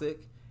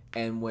toxic,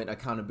 and when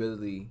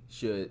accountability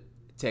should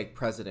take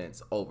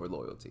precedence over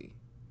loyalty.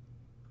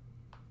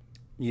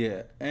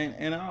 Yeah,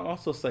 and I'll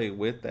also say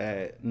with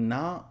that,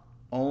 not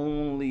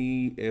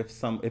only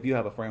if you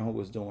have a friend who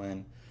was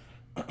doing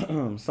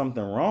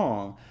something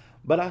wrong,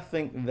 but I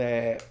think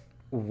that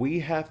we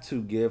have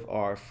to give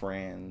our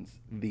friends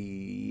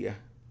the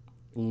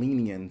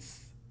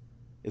lenience.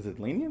 Is it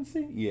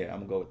leniency? Yeah, I'm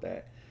gonna go with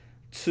that.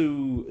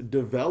 To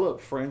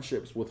develop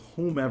friendships with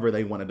whomever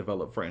they want to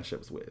develop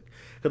friendships with.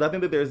 Because I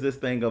think that there's this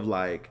thing of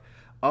like,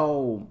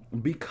 oh,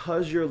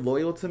 because you're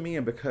loyal to me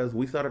and because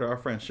we started our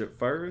friendship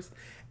first,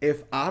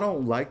 if I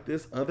don't like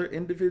this other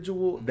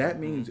individual,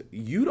 that means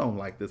you don't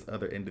like this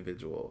other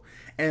individual.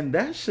 And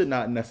that should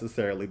not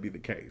necessarily be the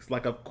case.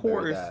 Like, of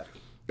course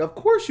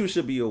you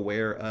should be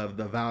aware of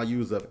the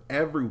values of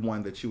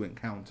everyone that you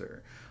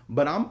encounter.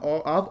 But I've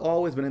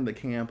always been in the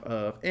camp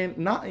of, and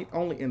not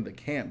only in the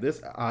camp,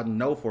 this I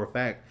know for a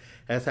fact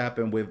has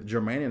happened with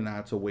Jermaine and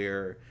I, to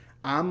where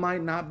I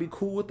might not be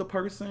cool with the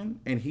person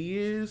and he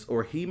is,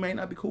 or he may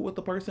not be cool with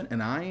the person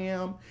and I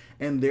am,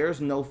 and there's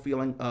no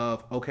feeling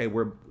of, okay,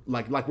 we're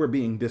like we're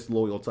being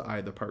disloyal to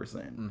either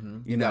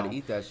person. You gotta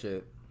eat that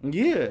shit.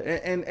 Yeah,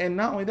 and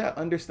not only that,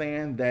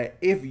 understand that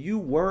if you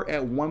were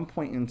at one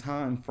point in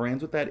time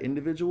friends with that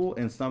individual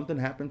and something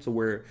happened to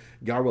where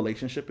your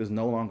relationship is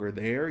no longer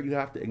there, you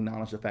have to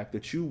acknowledge the fact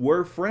that you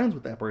were friends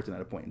with that person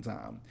at a point in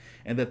time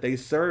and that they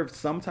served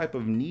some type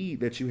of need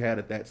that you had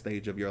at that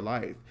stage of your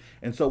life.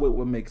 And so it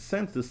would make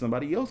sense that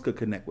somebody else could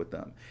connect with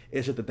them.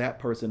 It's just that that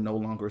person no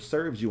longer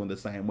serves you in the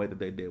same way that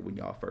they did when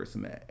y'all first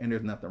met. And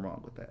there's nothing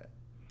wrong with that.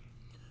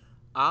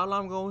 All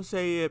I'm going to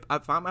say is,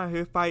 if I'm out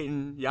here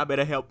fighting, y'all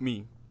better help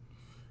me.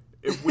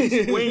 If we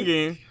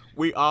swinging,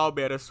 we all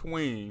better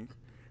swing,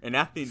 and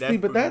I think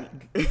that's.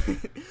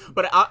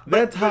 But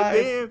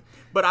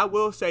I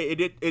will say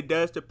it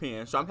does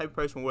depend. So I'm the type of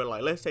person where,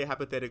 like, let's say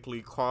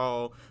hypothetically,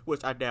 Carl,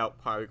 which I doubt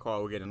probably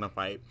Carl will get in a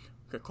fight.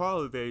 Cause Carl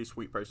is a very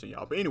sweet person,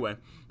 y'all. But anyway,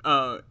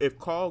 if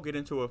Carl get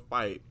into a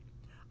fight,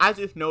 I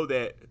just know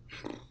that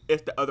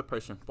it's the other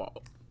person's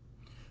fault,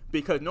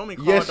 because normally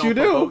Carl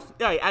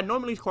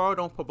Carl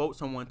don't provoke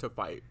someone to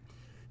fight.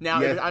 Now,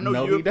 if I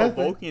know you're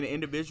provoking an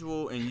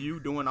individual and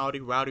you doing all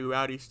this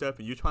rowdy stuff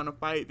and you trying to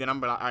fight, then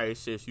I'm like, all right,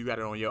 sis, you got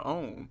it on your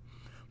own.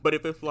 But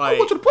if it's like, I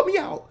want you to put me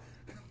out.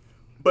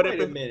 But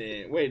wait a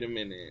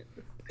minute.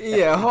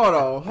 Yeah, hold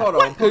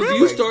on. Because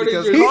you started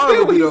because your. Carl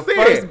will be the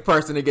first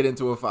person to get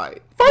into a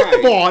fight. First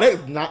of all,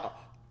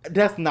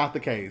 that's not the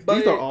case.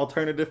 These are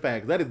alternative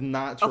facts. That is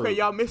not true. Okay,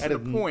 y'all missing the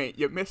point.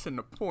 You're missing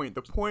the point.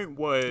 The point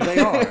was they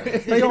are.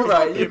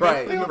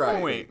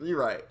 You're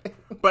right.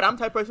 But I'm the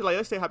type of person, like,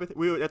 let's say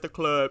we were at the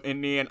club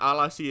and then all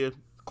I see is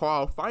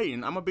Carl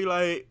fighting. I'm gonna be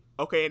like,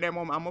 okay, in that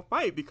moment I'm gonna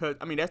fight, because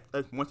I mean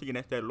that's once again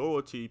that's that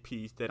loyalty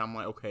piece that I'm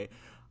like, okay,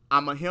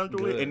 I'm gonna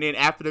handle it, and then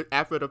after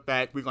the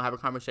fact we're gonna have a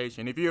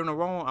conversation. If you're in the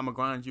wrong, I'm gonna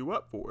grind you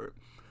up for it.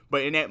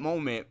 But in that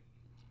moment,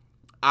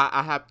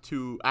 I have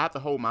to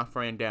hold my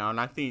friend down.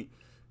 I think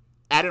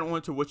adding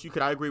on to what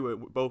I agree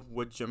with both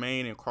what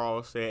Jermaine and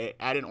Carl said.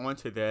 Adding on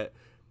to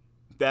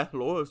that's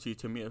loyalty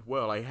to me as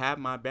well. Like, have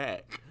my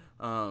back.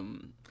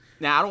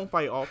 Now I don't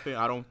fight often.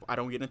 I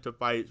don't get into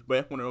fights, but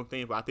that's one of those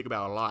things where I think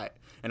about a lot.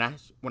 And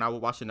when I was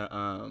watching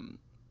the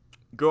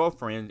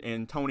Girlfriend,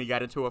 and Tony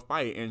got into a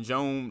fight and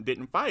Joan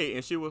didn't fight,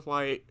 and she was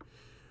like,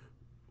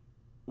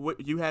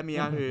 "What, you had me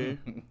out here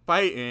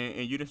fighting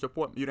and you didn't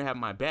support me, you didn't have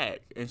my back."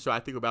 And so I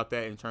think about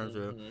that in terms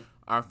of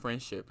our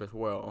friendship as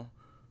well.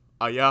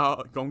 Are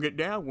y'all gonna get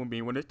down with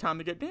me when it's time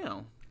to get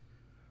down?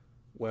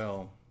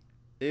 Well,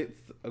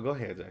 go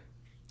ahead, Jay.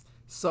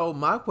 So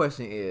my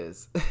question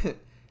is,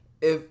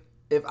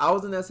 if I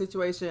was in that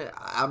situation,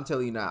 I'm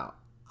telling you now,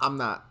 I'm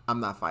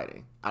not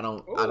fighting. I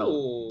don't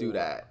do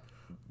that.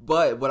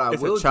 But what I will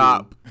do is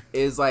try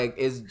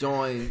to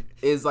join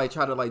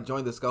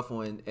the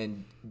scuffle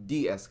and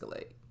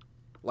de-escalate.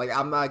 Like,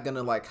 I'm not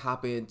gonna like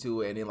hop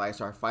into it and then like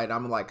start fighting.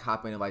 I'm gonna like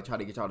hop in and like try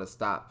to get y'all to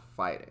stop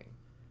fighting.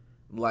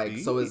 Like,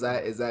 so is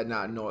that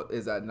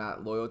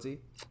not loyalty?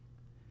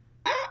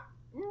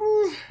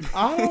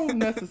 I don't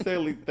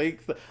necessarily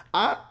think so.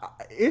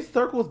 It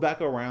circles back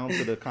around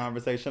to the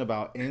conversation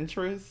about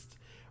interest,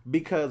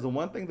 because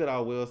one thing that I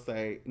will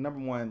say,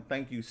 number one,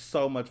 thank you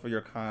so much for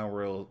your kind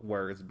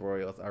words,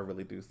 Broyles. I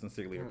really do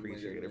sincerely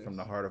appreciate it from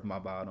the heart of my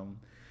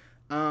bottom.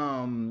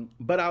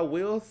 But I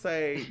will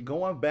say,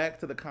 going back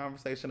to the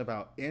conversation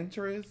about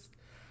interest,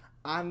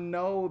 I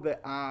know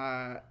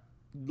that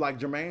like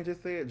Jermaine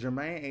just said,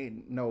 Jermaine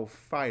ain't no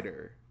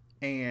fighter.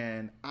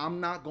 And I'm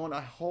not going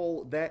to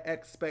hold that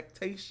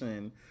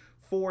expectation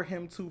for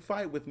him to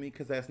fight with me,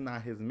 because that's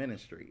not his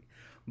ministry.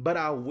 But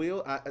I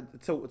will,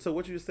 to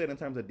what you said in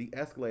terms of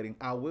de-escalating,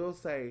 I will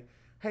say,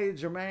 hey,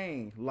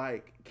 Jermaine,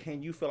 like,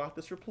 can you fill out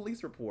this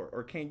police report?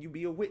 Or can you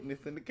be a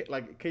witness in the case?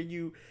 Like,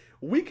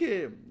 we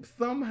can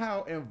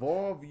somehow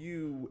involve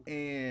you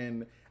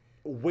in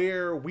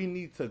where we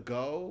need to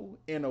go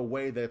in a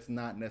way that's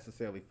not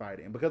necessarily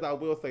fighting. Because I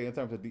will say, in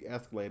terms of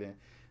de-escalating,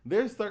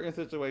 there's certain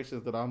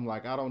situations that I'm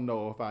like, I don't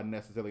know if I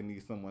necessarily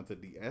need someone to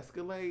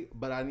de-escalate,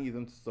 but I need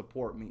them to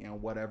support me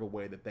in whatever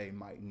way that they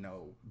might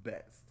know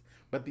best.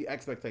 But the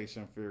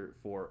expectation for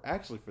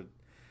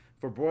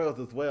Broyles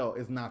as well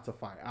is not to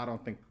fight. I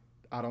don't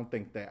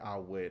think that I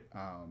would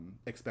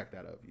expect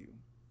that of you.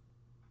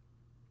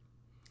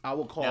 I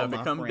will call Now, if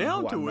my it come friend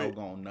down who I to know it-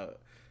 gonna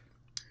nut.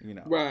 You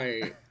know.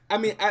 Right. I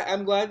mean,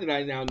 I'm glad that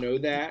I now know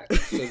that,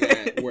 so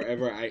that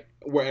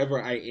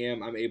wherever I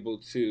am, I'm able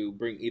to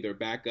bring either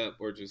back up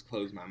or just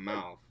close my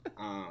mouth.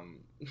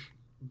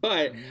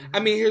 But I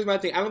mean, here's my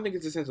thing. I don't think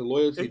it's a sense of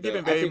loyalty. It's Though.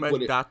 given I very think much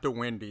what it, Dr.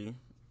 Wendy.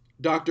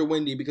 Dr.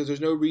 Wendy, because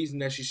there's no reason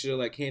that she should have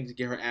let Candace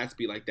get her ass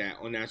beat like that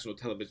on national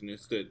television and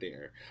stood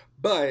there.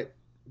 But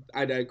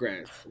I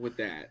digress with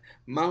that.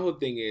 My whole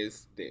thing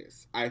is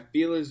this. I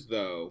feel as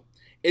though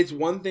it's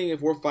one thing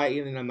if we're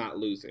fighting and I'm not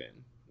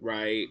losing,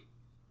 right?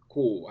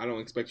 Cool. I don't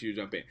expect you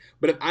to jump in.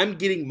 But if I'm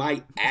getting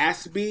my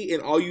ass beat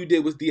and all you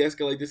did was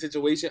de-escalate the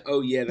situation,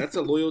 oh yeah, that's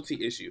a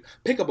loyalty issue.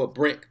 Pick up a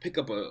brick, pick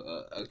up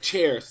a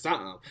chair,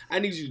 something. I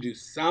need you to do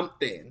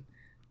something.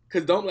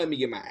 Because don't let me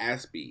get my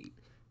ass beat.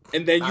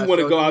 And then you want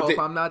to go out there.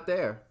 there. I'm not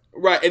there.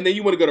 Right, and then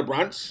you want to go to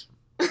brunch?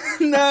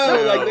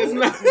 No, like that's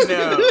not.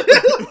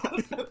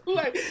 No.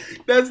 Like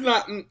that's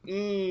not.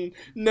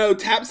 No,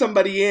 tap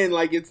somebody in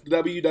like it's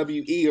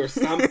WWE or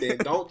something.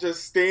 Don't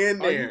just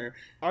stand there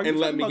Are you and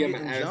let talking me about get my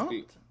getting ass jumped?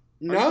 beat.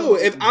 Are you No, talking about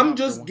if getting I'm jumped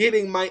just or-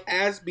 getting my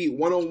ass beat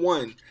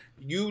 1-on-1,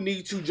 you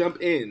need to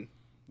jump in.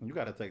 You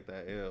gotta take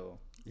that L.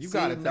 You See,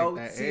 gotta take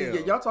that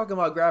L. y'all talking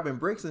about grabbing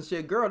bricks and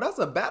shit, girl. That's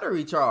a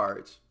battery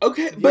charge.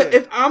 Okay, but Yeah.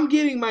 if I'm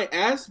getting my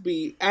ass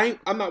beat, I'm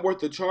not worth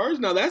the charge.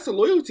 Now that's a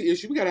loyalty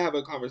issue. We gotta have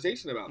a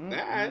conversation about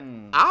that.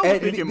 I was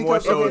And thinking because- more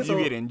so okay, if you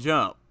so- get in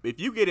jump. If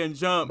you get in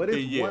jump, But then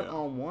it's yeah. one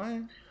on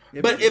one.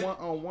 But It's if- one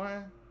on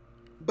one,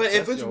 But if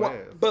That's it's your one,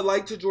 ass. but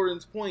like to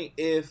Jordan's point,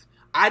 if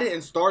I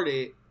didn't start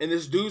it and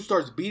this dude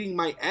starts beating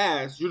my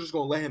ass, you're just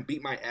gonna let him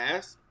beat my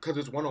ass because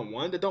it's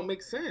 1-on-1? That don't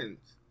make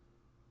sense.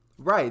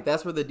 Right,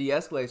 that's where the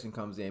de-escalation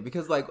comes in.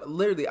 Because, like,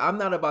 literally, I'm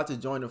not about to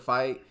join a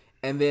fight,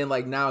 and then,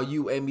 like, now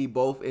you and me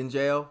both in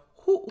jail.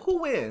 Who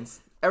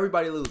wins?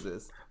 Everybody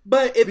loses.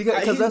 But if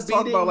Because he's let's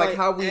talk beating about like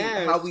my how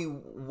ass- we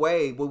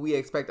weigh what we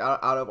expect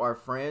out of our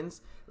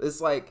friends.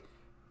 It's like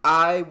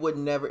I would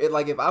never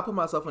if I put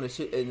myself in a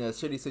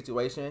shitty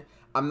situation,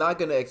 I'm not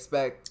gonna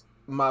expect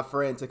my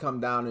friend to come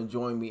down and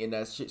join me in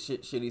that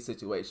shitty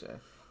situation.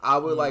 I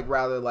would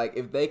rather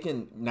if they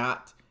can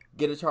not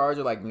get a charge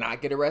or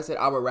not get arrested,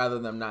 I would rather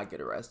them not get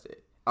arrested.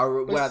 I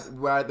would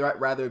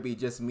rather it be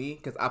just me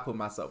because I put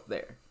myself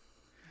there.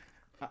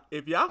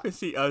 If y'all can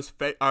see us,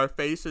 our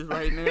faces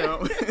right now,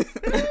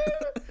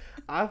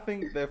 I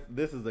think that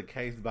this is a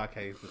case by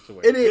case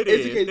situation. it is. It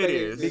It's is, a case by it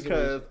case is. situation.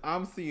 Because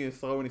I'm seeing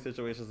so many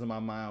situations in my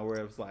mind where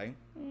it's like,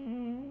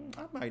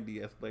 I might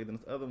de-escalate, and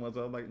this other one's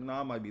I'm like, no,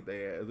 I might beat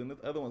their ass, and this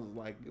other one's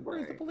like,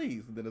 where's the Right.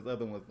 police? And then this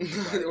other one's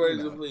like, Where's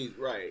you the know. police?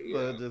 Right. So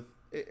Yeah. it just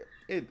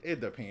it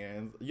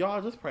depends. Y'all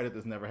just pray that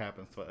this never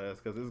happens for us,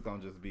 because it's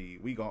gonna just be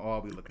we gonna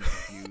all be looking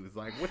confused,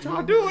 like what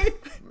y'all doing?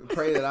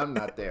 Pray that I'm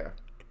not there.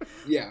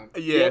 Yeah.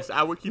 yes,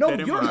 I would keep No, that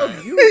in you're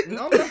mind.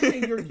 no, I'm not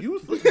saying you're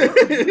useless.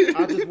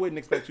 I just wouldn't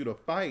expect you to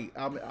fight.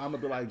 I'm gonna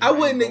be like, I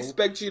wouldn't Django,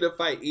 expect you to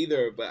fight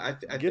either, but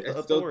I Get the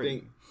still authority.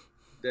 think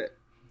that.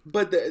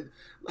 But the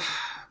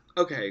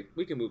okay,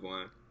 we can move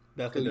on.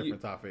 That's a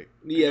different topic.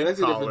 Yeah, that's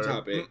a different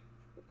Caller. topic.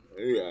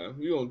 Yeah,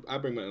 I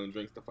bring my own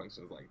drinks to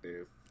functions like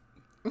this.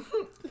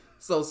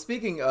 So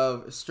speaking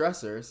of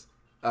stressors,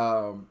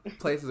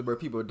 places where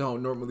people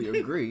don't normally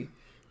agree,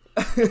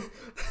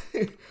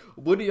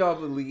 what do y'all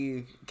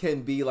believe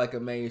can be like a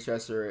main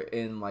stressor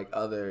in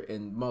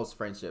most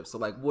friendships? So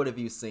what have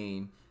you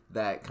seen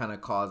that kind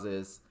of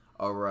causes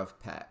a rough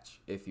patch,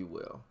 if you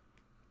will?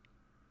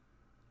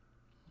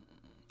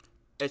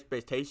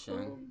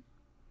 Expectation.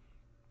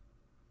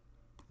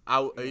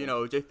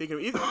 Just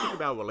thinking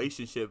about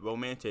relationship,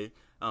 romantic,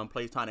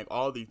 platonic,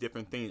 all these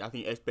different things. I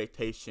think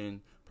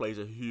expectation plays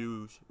a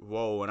huge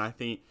role, and I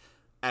think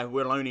as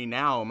we're learning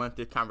now amongst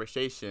this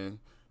conversation,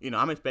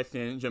 I'm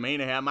expecting Jermaine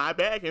to have my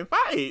back and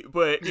fight,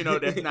 but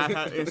that's not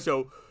how. And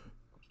so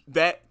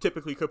that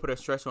typically could put a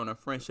stress on a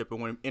friendship, and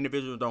when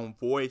individuals don't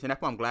voice, and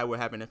that's why I'm glad we're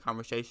having this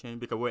conversation,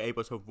 because we're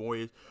able to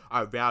voice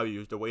our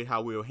values, the way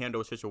how we'll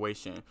handle a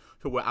situation,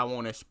 to where I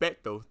won't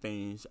expect those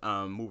things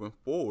moving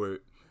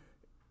forward.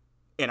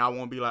 And I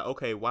won't be like,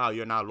 okay, wow,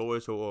 you're not loyal,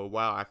 or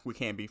wow, we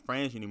can't be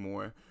friends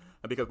anymore,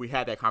 because we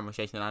had that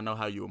conversation. And I know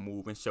how you will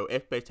move, and so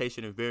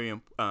expectation is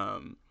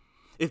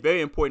it's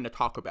very important to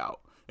talk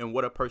about, and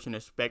what a person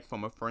expects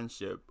from a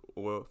friendship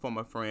or from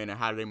a friend, and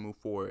how do they move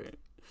forward,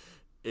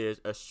 is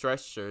a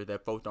stressor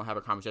that folks don't have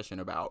a conversation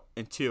about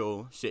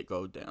until shit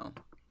goes down.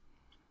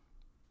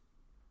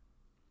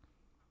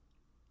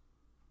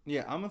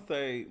 Yeah, I'm gonna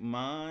say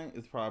mine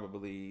is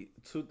probably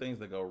two things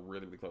that go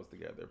really, really close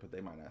together, but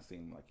they might not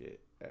seem like it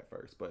at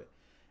first. But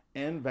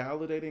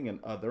invalidating and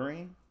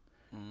othering,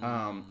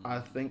 I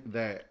think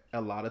that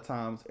a lot of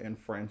times in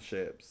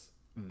friendships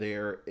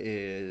there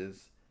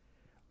is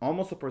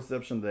almost a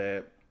perception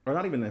that, or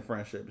not even in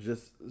friendships,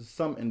 just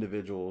some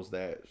individuals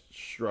that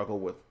struggle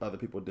with other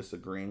people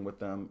disagreeing with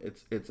them.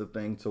 It's a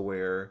thing to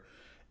where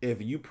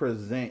if you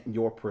present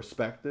your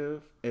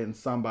perspective and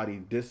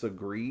somebody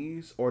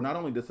disagrees, or not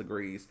only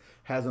disagrees,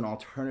 has an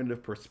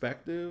alternative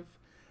perspective,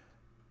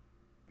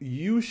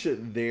 you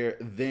should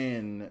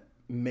then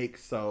make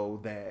so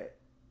that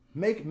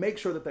make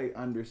sure that they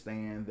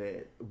understand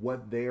that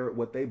what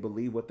they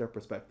believe, what their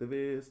perspective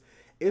is,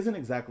 isn't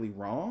exactly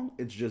wrong.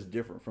 It's just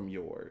different from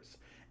yours.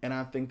 And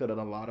I think that in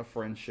a lot of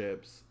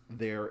friendships,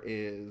 there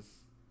is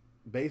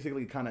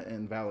basically kind of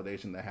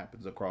invalidation that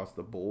happens across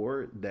the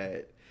board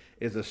that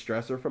is a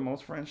stressor for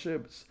most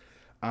friendships.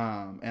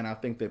 And I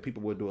think that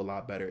people would do a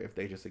lot better if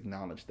they just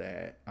acknowledge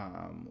that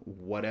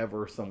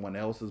whatever someone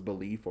else's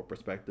belief or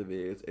perspective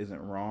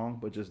isn't wrong,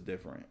 but just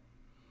different.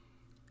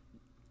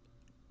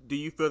 Do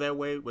you feel that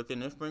way within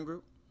this friend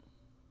group?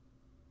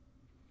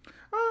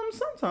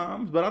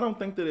 Sometimes, but I don't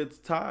think that it's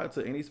tied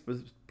to any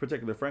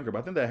particular friend group.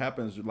 I think that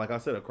happens, like I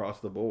said,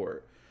 across the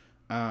board.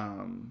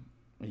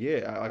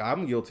 Yeah,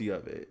 I'm guilty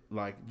of it.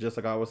 Like, just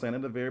like I was saying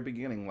at the very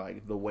beginning,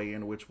 like the way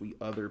in which we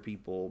other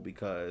people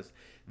because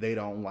they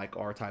don't like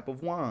our type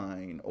of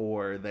wine,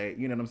 or they,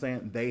 you know what I'm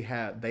saying? They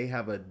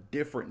have a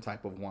different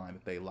type of wine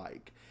that they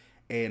like,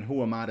 and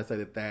who am I to say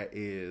that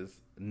is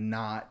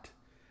not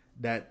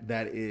that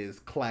is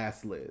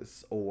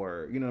classless,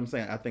 or you know what I'm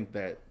saying? I think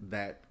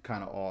that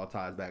kind of all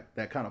ties back.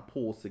 That kind of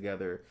pulls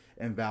together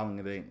and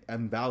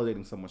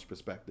validating someone's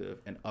perspective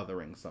and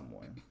othering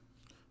someone.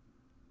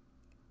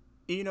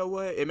 You know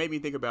what? It made me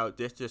think about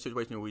this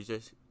situation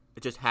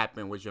it just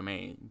happened with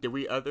Jermaine. Did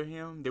we other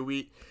him?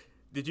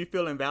 Did you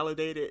feel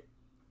invalidated?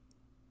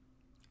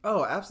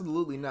 Oh,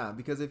 absolutely not.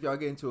 Because if y'all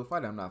get into a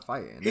fight, I'm not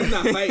fighting. He's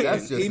not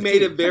fighting. He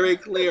made it very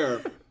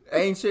clear.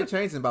 Ain't shit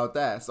changing about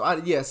that.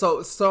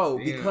 So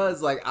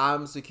because like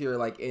I'm secure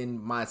like in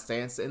my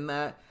stance in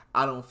that,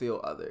 I don't feel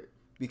othered.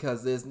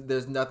 Because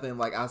there's nothing,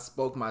 like I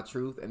spoke my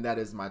truth and that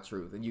is my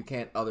truth. And you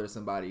can't other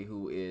somebody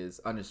who is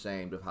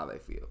unashamed of how they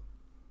feel.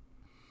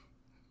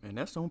 And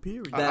that's on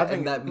period. I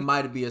think that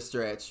might be a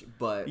stretch,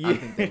 but yeah. I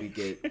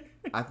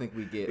think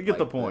we get like,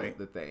 the point.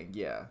 The thing,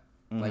 yeah.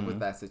 Mm-hmm. Like with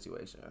that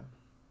situation.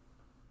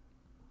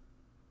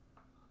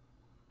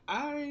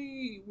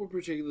 I would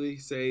particularly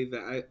say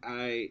that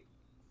I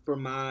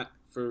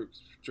for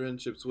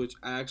friendships, which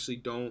I actually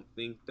don't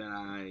think that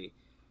I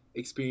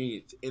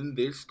experience in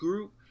this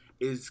group,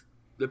 is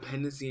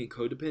dependency and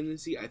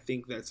codependency. I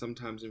think that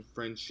sometimes in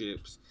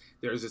friendships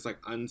there's this like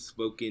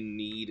unspoken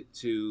need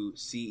to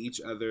see each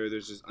other.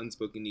 There's this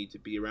unspoken need to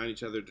be around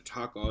each other, to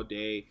talk all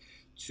day,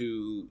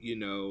 to, you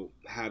know,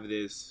 have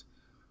this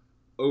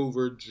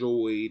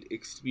overjoyed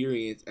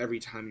experience every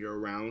time you're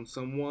around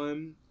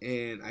someone.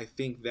 And I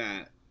think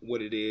that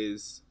what it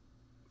is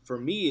for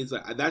me is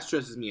like that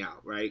stresses me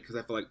out, right? Because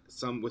I feel like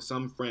with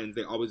some friends,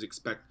 they always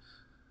expect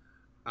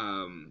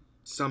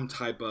some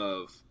type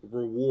of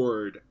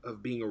reward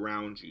of being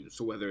around you.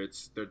 So whether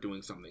it's they're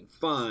doing something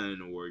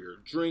fun, or you're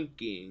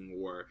drinking,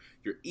 or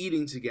you're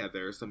eating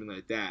together, or something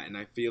like that. And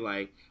I feel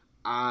like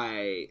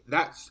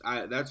that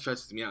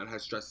stresses me out and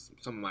has stressed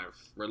some of my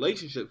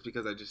relationships,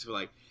 because I just feel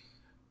like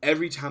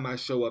every time I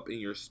show up in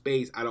your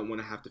space, I don't want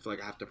to have to feel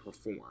like I have to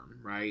perform,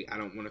 right? I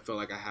don't want to feel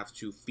like I have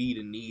to feed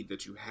a need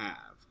that you have.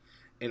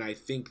 And I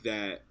think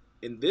that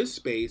in this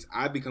space,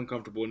 I've become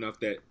comfortable enough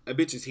that a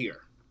bitch is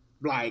here.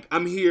 Like,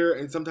 I'm here,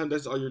 and sometimes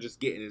that's all you're just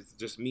getting. It's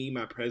just me,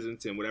 my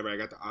presence, and whatever I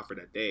got to offer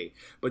that day.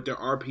 But there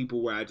are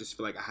people where I just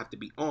feel like I have to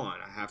be on.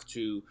 I have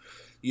to,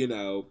 you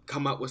know,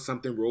 come up with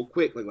something real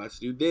quick, like, let's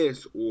do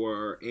this.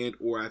 Or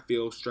I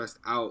feel stressed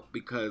out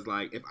because,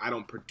 like, if I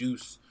don't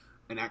produce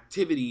an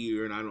activity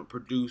or I don't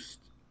produce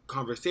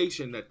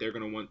conversation, that they're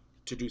going to want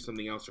to do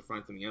something else or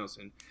find something else.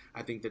 And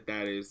I think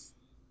that is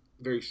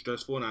very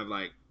stressful, and I've,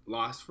 like,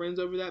 lost friends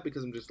over that,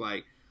 because I'm just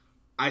like,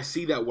 I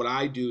see that what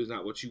I do is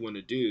not what you want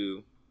to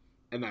do.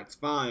 And that's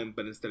fine,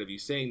 but instead of you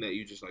saying that,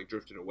 you just like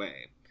drifted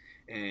away.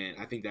 And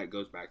I think that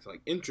goes back to like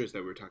interest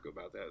that we were talking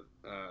about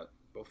that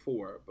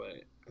before.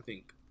 But I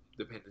think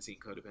dependency,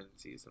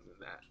 codependency is something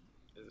that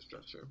is a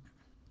stressor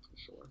for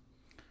sure.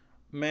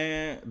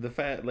 Man, the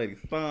fat lady's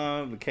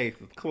fun. The case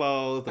is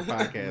closed. The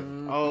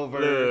podcast is over.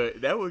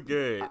 Good. That was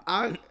good.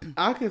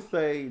 I could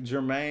say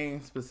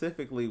Jermaine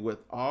specifically with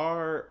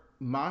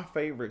my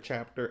favorite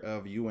chapter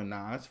of you and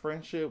I's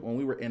friendship when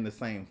we were in the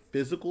same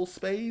physical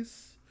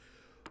space.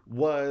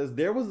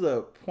 There was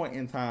a point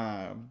in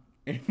time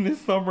in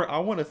this summer, I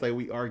want to say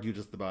we argued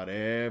just about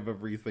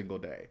every single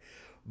day.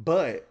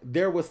 But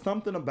there was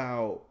something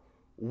about,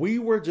 we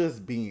were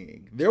just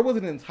being. There was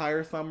an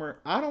entire summer,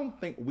 I don't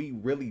think we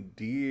really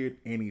did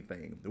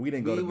anything. We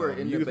didn't go to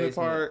the amusement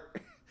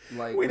park.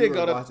 Like, we didn't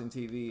go watching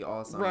TV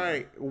all summer.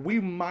 Right. We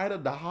might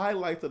have, the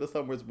highlights of the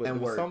summers, but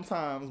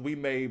sometimes we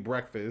made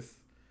breakfast.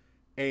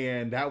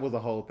 And that was a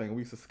whole thing.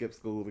 We used to skip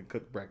school and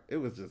cook breakfast. It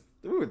was just,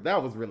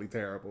 that was really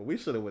terrible. We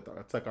should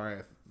have took our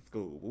asses to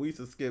school. We used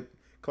to skip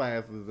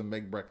classes and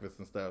make breakfast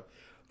and stuff.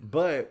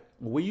 But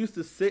we used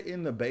to sit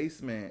in the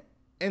basement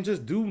and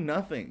just do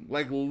nothing.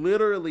 Like,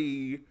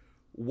 literally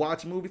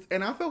watch movies.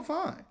 And I felt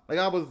fine. Like,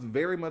 I was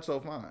very much so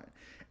fine.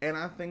 And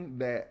I think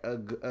that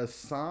a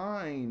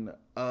sign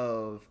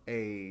of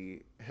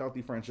a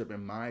healthy friendship,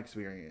 in my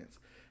experience,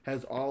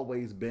 has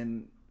always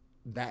been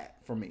that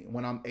for me.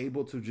 When I'm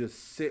able to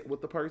just sit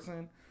with the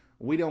person,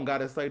 we don't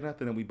gotta say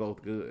nothing and we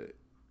both good.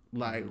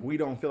 Like we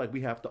don't feel like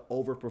we have to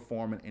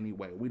overperform in any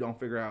way. We don't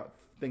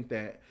think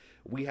that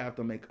we have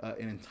to make an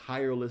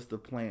entire list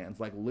of plans.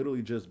 Like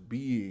literally just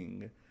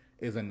being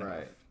is enough.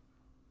 Right.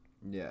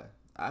 Yeah,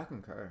 I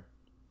concur.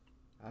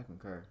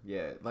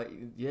 Yeah,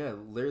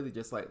 literally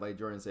just like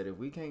Jordan said, if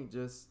we can't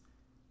just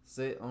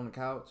sit on the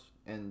couch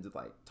and just,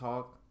 like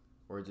talk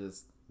or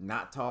just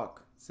not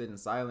talk, sit in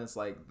silence,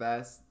 like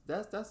that's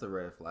a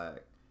red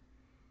flag.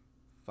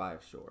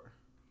 5 sure.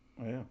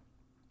 Yeah.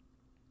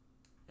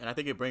 And I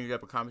think it brings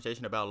up a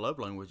conversation about love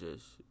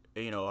languages.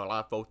 A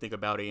lot of folks think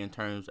about it in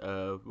terms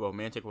of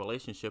romantic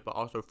relationship, but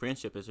also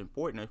friendship is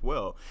important as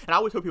well. And I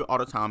always tell people all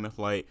the time, it's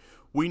like,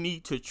 we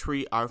need to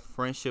treat our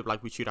friendship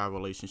like we treat our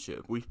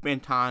relationship. We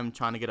spend time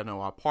trying to get to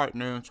know our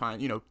partner,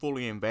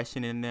 fully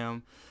investing in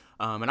them.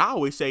 And I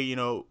always say,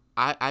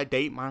 I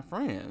date my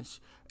friends.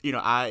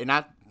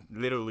 Not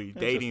literally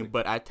dating,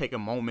 but I take a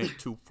moment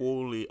to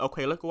fully,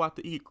 okay, let's go out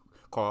to eat,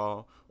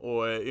 Carl,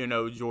 or,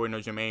 Jordan or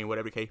Jermaine,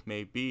 whatever the case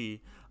may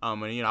be.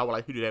 And, I would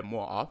like to do that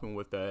more often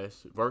with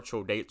us,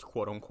 virtual dates,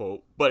 quote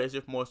unquote. But it's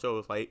just more so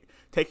it's like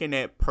taking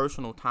that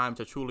personal time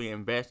to truly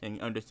invest in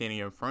understanding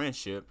your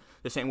friendship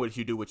the same way that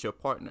you do with your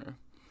partner.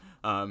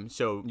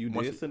 So you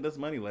did send us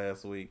money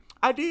last week.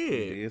 I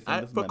did.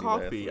 For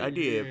coffee. I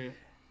did.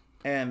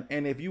 And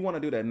if you want to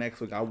do that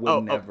next week, I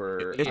would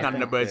never. It's not in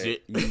the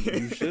budget.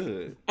 You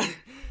should.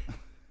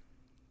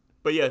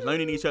 But yes,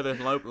 learning each other's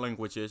love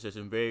languages is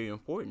very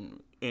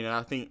important, and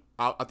I think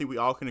we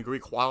all can agree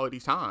quality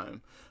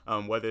time,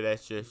 whether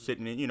that's just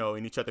sitting in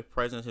in each other's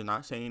presence and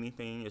not saying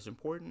anything is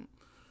important.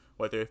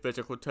 Whether it's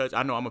physical touch,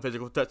 I know I'm a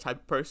physical touch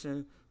type of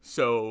person,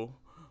 so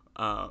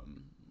I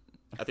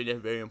think that's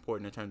very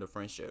important in terms of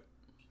friendship.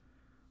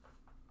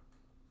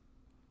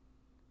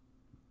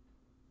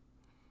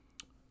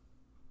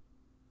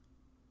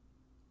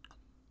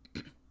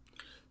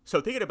 So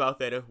thinking about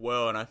that as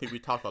well, and I think we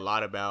talk a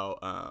lot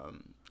about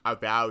our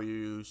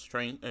values,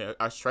 strength,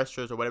 our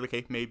stressors, or whatever the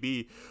case may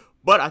be.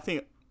 But I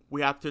think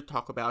we have to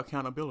talk about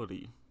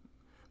accountability,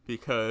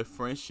 because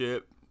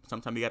friendship,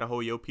 sometimes you got to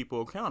hold your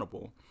people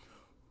accountable.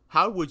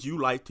 How would you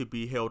like to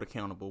be held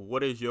accountable?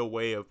 What is your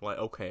way of like,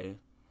 okay,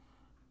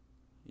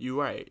 you're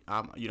right.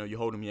 You're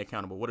holding me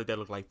accountable. What did that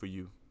look like for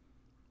you,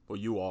 for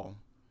you all?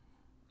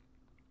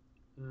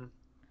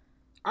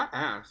 I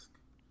ask.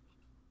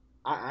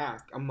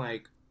 I'm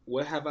like,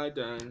 what have I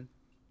done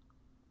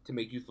to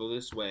make you feel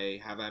this way?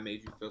 Have I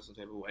made you feel some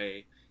type of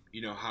way?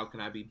 How can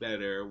I be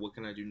better? What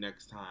can I do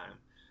next time?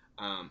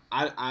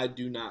 I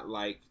do not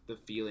like the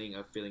feeling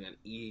of feeling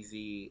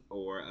uneasy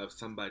or of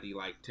somebody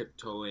like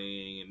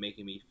tiptoeing and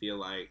making me feel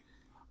like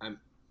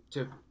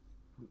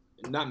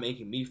not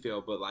making me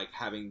feel, but like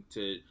having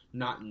to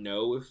not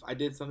know if I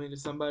did something to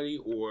somebody,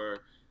 or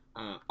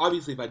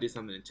obviously if I did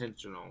something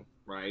intentional,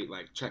 right?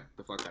 Like check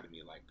the fuck out of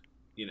me, like,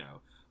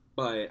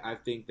 but I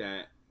think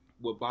that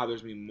what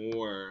bothers me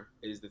more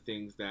is the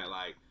things that,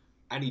 like,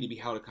 I need to be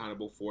held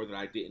accountable for that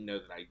I didn't know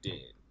that I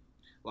did.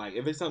 Like,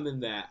 if it's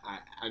something that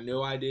I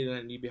know I did and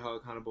I need to be held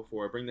accountable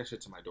for, bring that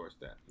shit to my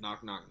doorstep.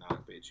 Knock, knock,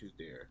 knock, bitch. Who's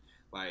there?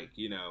 Like,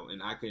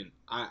 and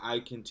I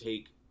can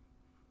take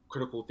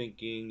critical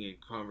thinking and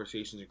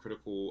conversations and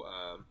critical,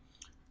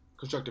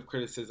 constructive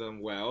criticism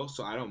well,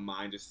 so I don't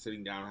mind just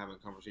sitting down and having a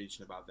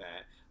conversation about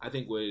that. I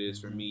think what it is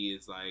for me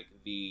is, like,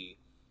 the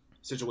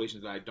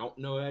situations that I don't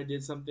know that I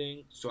did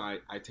something, so I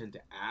tend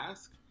to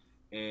ask,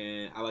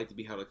 and I like to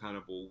be held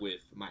accountable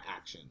with my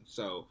actions.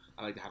 So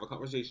I like to have a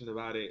conversation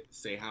about it,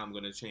 say how I'm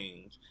going to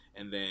change,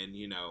 and then,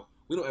 we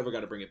don't ever got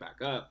to bring it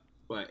back up,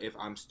 but if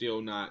I'm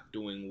still not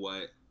doing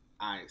what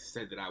I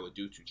said that I would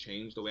do to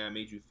change the way I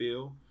made you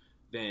feel,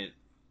 then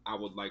I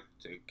would like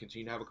to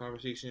continue to have a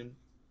conversation,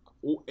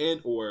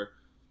 or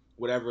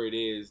whatever it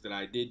is that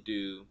I did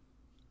do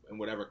in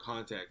whatever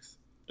context.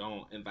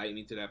 Don't invite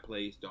me to that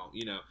place. Don't,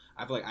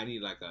 I feel like I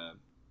need like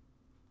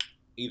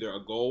either a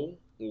goal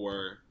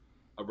or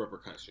a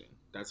repercussion.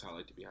 That's how I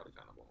like to be held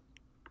accountable.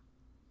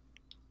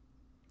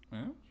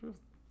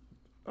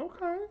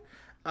 Okay.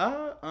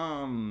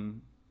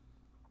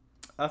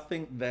 I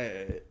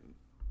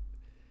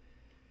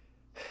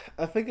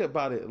think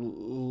about it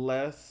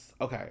less.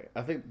 Okay.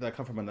 I think that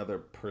comes from another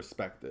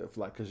perspective,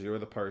 like, because you're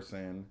the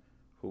person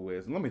who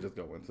is, let me just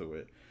go into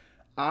it.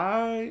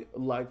 I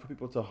like for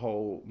people to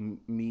hold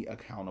me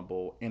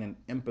accountable in an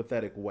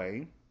empathetic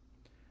way.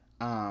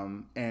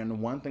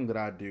 And one thing that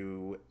I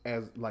do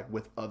as like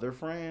with other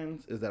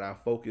friends is that I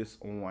focus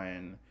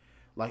on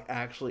like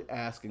actually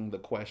asking the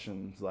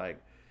questions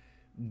like,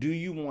 do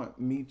you want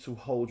me to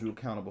hold you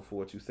accountable for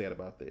what you said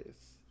about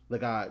this?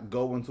 Like I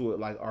go into it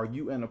like, are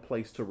you in a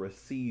place to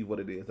receive what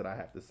it is that I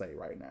have to say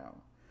right now?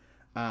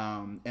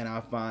 And I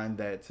find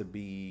that to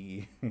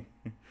be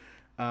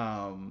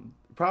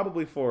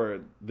probably for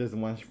this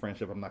one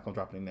friendship, I'm not going to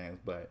drop any names,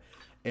 but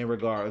in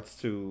regards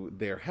to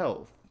their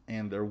health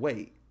and their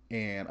weight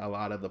and a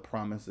lot of the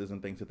promises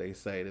and things that they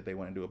say that they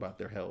want to do about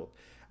their health,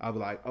 I'll be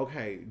like,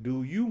 okay,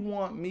 do you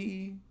want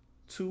me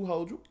to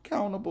hold you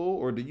accountable,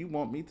 or do you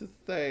want me to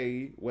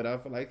say what I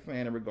feel like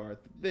saying in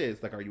regard to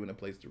this? Like, are you in a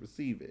place to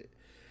receive it?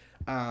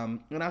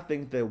 And I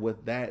think that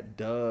what that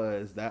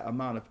does, that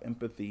amount of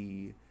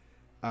empathy,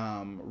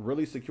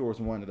 really secures,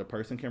 one, that a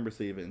person can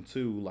receive it, and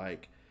two,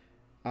 like,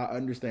 I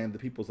understand that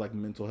people's like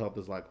mental health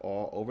is like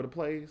all over the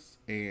place,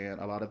 and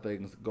a lot of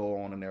things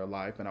go on in their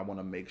life, and I want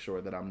to make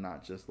sure that I'm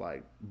not just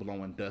like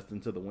blowing dust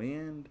into the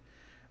wind.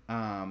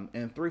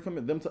 And three, for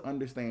them to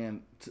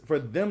understand,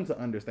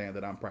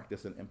 that I'm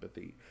practicing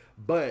empathy,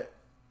 but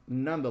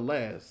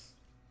nonetheless,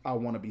 I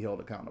want to be held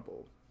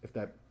accountable. If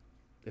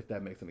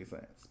that makes any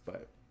sense,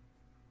 but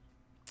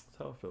that's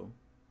how I feel.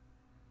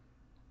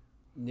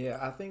 Yeah,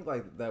 I think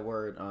like that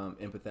word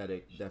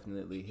empathetic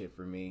definitely hit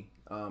for me.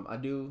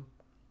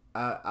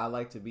 I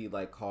like to be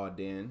like called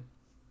in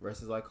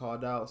versus like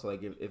called out. So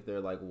like if there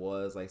like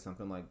was like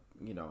something like,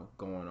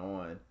 going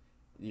on,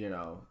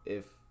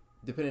 if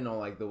depending on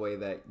like the way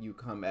that you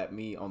come at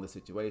me on the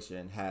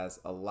situation has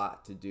a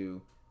lot to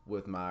do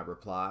with my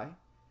reply.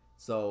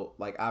 So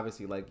like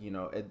obviously like,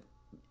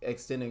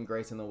 extending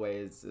grace in the way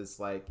is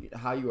like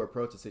how you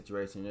approach a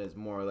situation is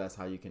more or less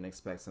how you can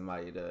expect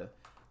somebody to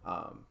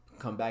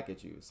come back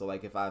at you. So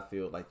like if I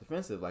feel like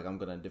defensive, like I'm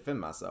gonna defend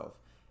myself.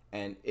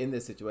 And in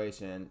this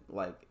situation,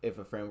 like if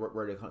a friend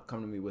were to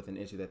come to me with an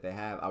issue that they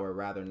have, I would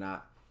rather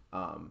not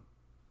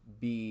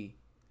be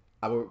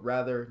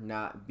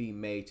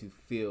made to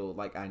feel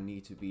like I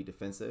need to be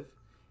defensive.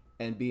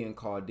 And being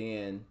called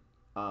in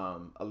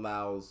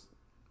allows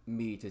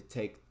me to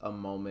take a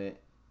moment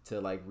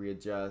to like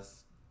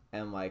readjust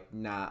and like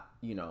not,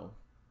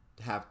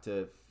 have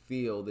to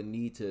feel the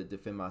need to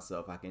defend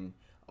myself. I can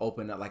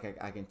open up,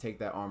 like I can take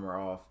that armor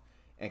off,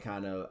 and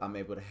kind of I'm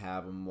able to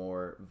have a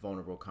more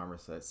vulnerable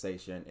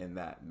conversation in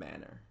that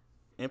manner.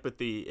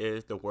 Empathy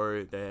is the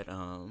word that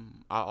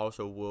I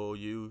also will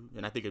use,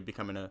 and I think it's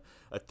becoming a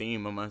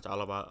theme amongst a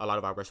lot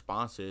of our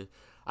responses.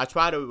 I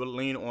try to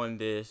lean on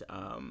this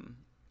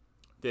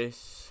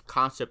this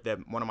concept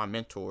that one of my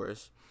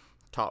mentors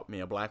taught me,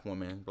 a black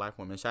woman,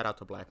 shout out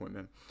to black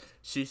women.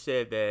 She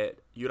said that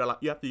you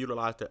have to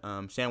utilize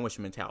the sandwich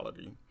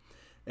mentality.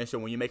 And so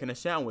when you're making a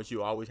sandwich,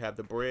 you always have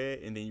the bread,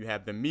 and then you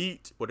have the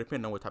meat. Well,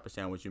 depending on what type of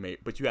sandwich you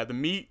make, but you have the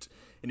meat,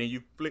 and then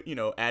you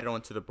add it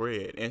onto the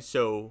bread. And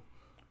so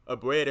a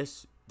bread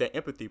is the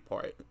empathy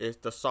part, it's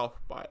the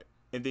soft part,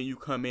 and then you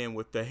come in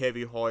with the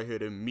heavy,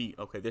 hard-hitted meat.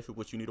 Okay, this is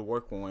what you need to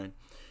work on,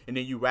 and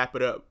then you wrap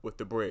it up with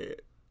the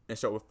bread. And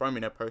so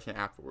affirming that person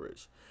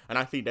afterwards. And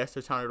I think that's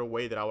the kind of the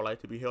way that I would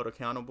like to be held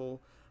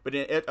accountable. But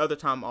then at other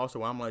time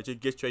also, I'm like, just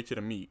get straight to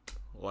the meat.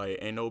 Like,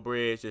 ain't no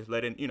bread, just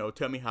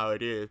tell me how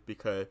it is,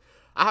 because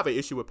I have an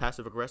issue with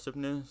passive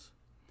aggressiveness.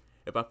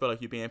 If I feel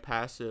like you're being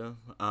passive,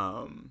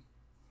 then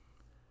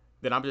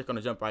I'm just going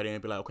to jump right in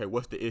and be like, okay,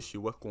 what's the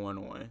issue? What's going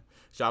on?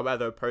 So I'd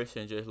rather a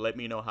person just let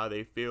me know how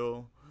they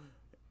feel,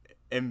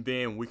 and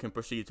then we can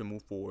proceed to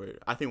move forward.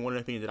 I think one of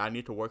the things that I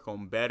need to work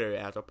on better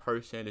as a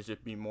person is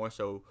just be more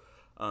so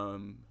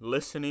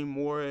listening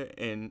more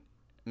and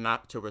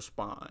not to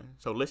respond.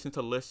 So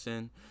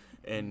listen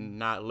and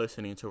not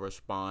listening to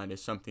respond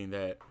is something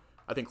that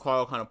I think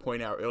Carl kind of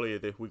pointed out earlier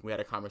this week. We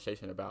had a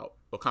conversation about,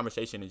 or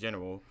conversation in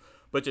general,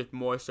 but just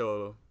more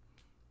so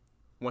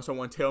when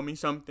someone tell me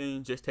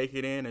something, just take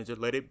it in and just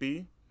let it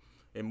be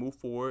and move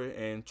forward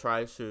and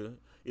try to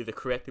either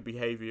correct the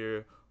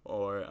behavior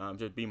or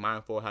just be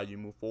mindful of how you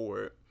move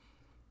forward,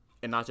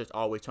 and not just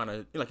always trying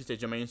to, like you said,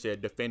 Jermaine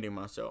said, defending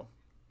myself.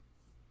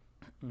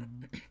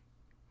 Mm-hmm.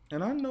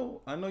 And I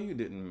know you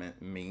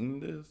didn't mean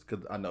this,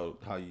 because I know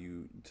how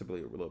you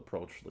typically will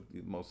approach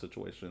most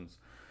situations.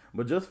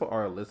 But just for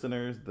our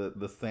listeners,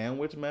 the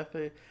sandwich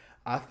method,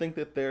 I think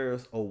that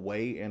there's a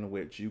way in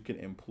which you can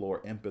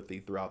implore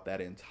empathy throughout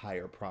that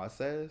entire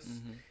process,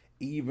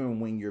 even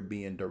when you're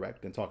being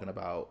direct and talking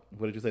about,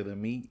 what did you say, the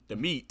meat? The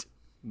meat.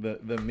 The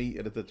meat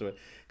in the situation.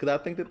 Because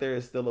I think that there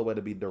is still a way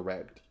to be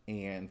direct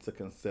and to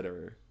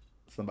consider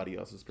somebody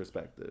else's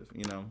perspective,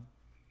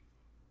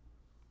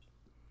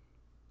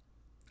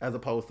 as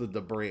opposed to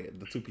the bread,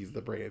 the 2 pieces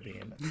of bread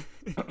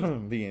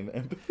being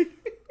empathy.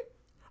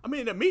 I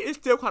mean, the meat is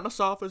still kind of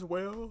soft as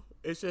well.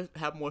 It's just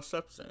have more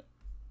substance.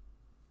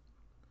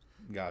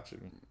 Got you.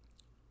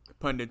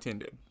 Pun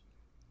intended.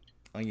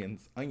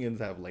 Onions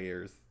have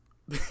layers.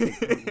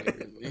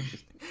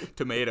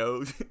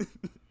 Tomatoes.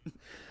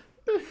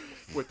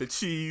 With the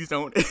cheese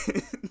on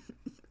it.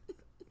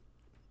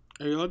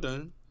 Are y'all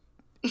done?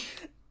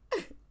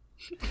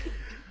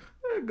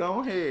 Go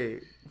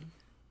ahead.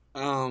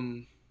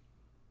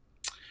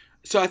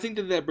 So I think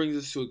that brings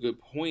us to a good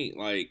point.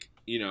 Like,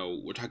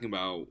 we're talking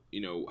about,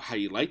 how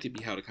you like to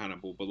be held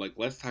accountable, but like,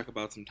 let's talk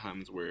about some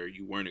times where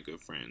you weren't a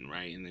good friend,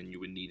 right? And then you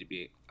would need to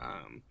be,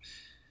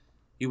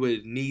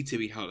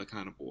 held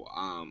accountable.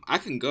 I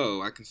can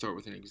start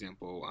with an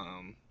example.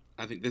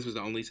 I think this was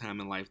the only time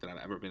in life that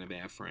I've ever been a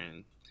bad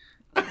friend.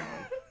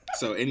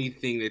 So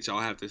anything that y'all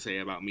have to say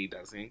about me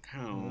doesn't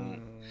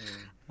count.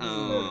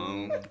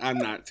 I'm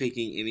not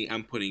taking any.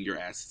 I'm putting your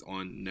asses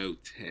on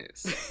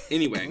notice.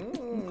 Anyway.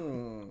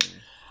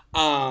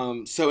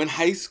 So in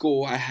high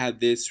school, I had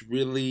this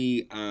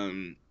really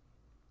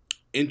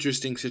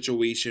interesting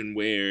situation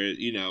where,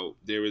 you know,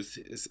 there was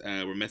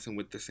we're messing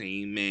with the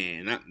same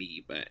man, not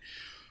me, but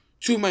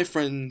two of my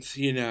friends,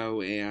 you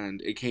know,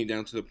 and it came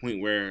down to the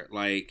point where,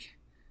 like,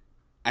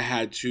 I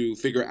had to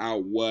figure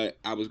out what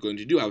I was going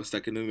to do. I was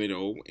stuck in the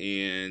middle,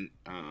 and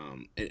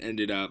it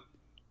ended up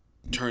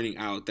turning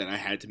out that I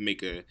had to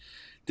make a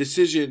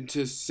decision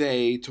to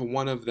say to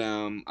one of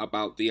them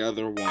about the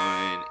other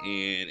one,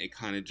 and it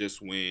kind of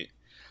just went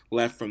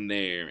left from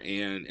there.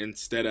 And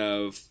instead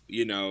of,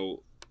 you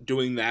know,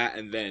 doing that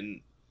and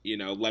then, you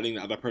know, letting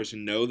the other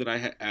person know that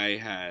I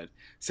had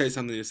said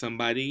something to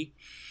somebody,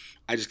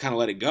 I just kind of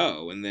let it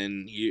go. And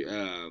then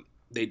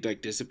they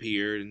like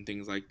disappeared and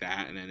things like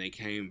that. And then they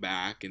came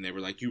back and they were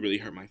like, "You really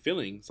hurt my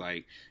feelings.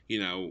 Like, you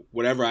know,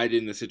 whatever I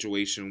did in the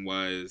situation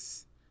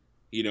was,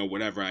 you know,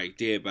 whatever I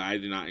did, but I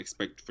did not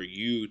expect for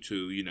you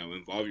to, you know,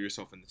 involve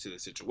yourself into the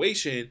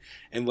situation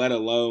and let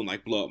alone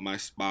like blow up my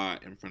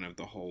spot in front of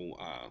the whole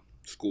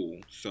school."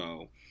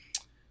 So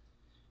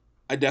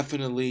I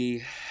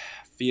definitely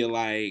feel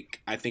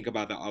like I think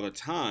about that all the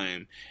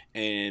time.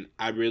 And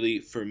I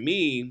really, for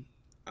me,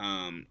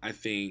 I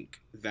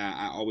think that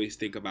I always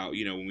think about,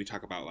 you know, when we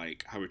talk about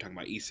like how we're talking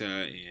about Issa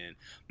and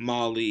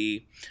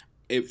Molly,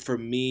 for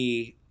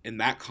me, in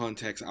that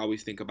context, I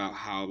always think about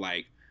how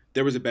like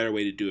there was a better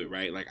way to do it,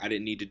 right? Like I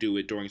didn't need to do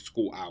it during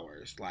school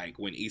hours. Like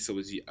when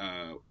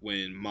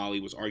when Molly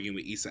was arguing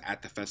with Issa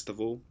at the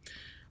festival,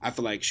 I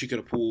feel like she could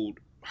have pulled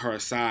her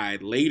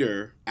aside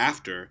later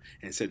after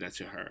and said that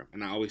to her.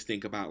 And I always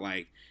think about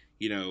like,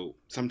 you know,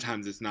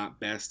 sometimes it's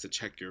not best to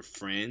check your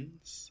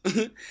friends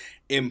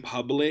in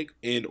public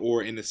and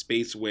or in a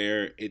space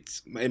where it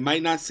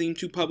might not seem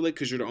too public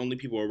because you're the only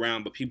people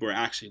around, but people are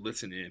actually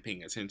listening and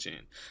paying attention.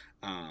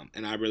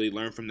 And I really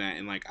learned from that.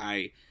 And like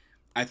I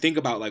think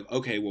about like,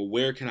 okay, well,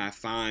 where can I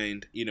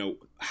find, you know,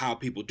 how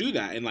people do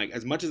that? And like,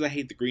 as much as I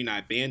hate the Green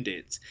Eye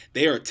Bandits,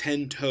 they are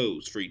 10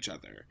 toes for each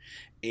other,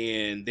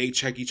 and they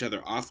check each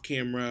other off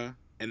camera,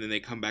 and then they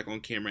come back on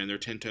camera and they're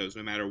 10 toes.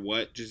 No matter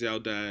what Giselle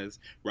does,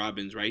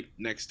 Robin's right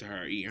next to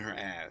her eating her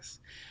ass.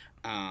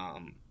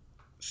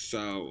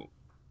 So,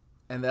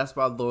 and that's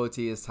why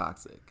loyalty is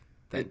toxic.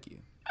 Thank you.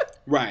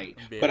 Right,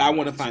 but I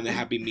want to find the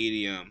happy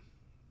medium.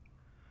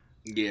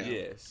 Yeah.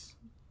 Yes.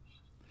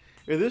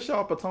 Is this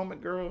y'all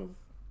Potomac girls?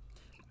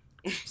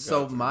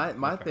 So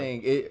my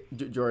thing,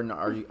 Jordan,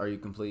 are you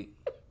complete?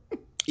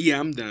 Yeah,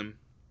 I'm done.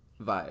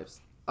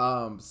 Vibes.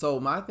 So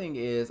my thing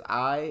is,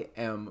 I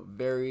am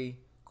very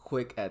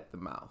quick at the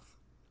mouth.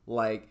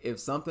 Like if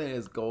something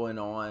is going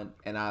on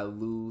and I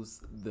lose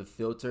the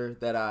filter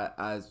that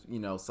I you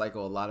know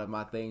cycle a lot of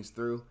my things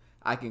through,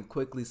 I can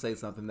quickly say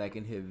something that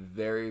can hit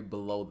very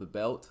below the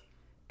belt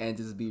and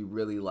just be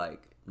really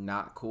like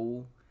not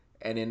cool.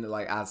 And then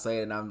like I say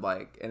it and I'm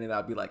like, and then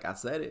I'll be like, I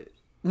said it.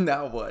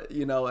 Now what?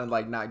 You know, and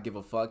like not give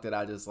a fuck that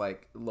I just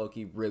like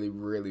low-key really,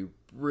 really,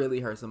 really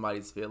hurt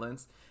somebody's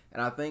feelings.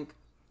 And I think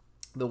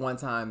the one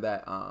time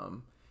that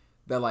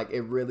that like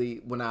it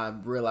really, when I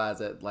realized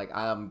that like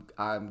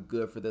I'm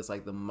good for this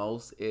like the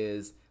most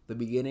is the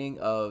beginning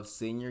of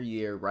senior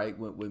year, right?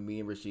 When me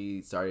and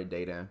Rashid started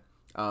dating.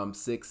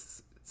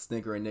 6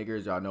 Snicker and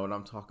Niggers, y'all know what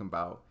I'm talking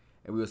about.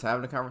 And we was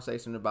having a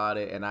conversation about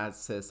it, and I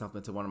said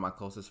something to one of my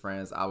closest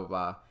friends,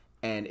 Ababa,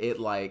 and it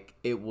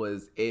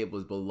was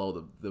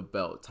below the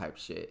belt type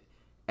shit.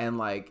 And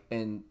like,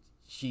 and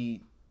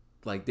she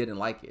like didn't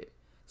like it.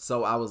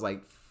 So I was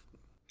like,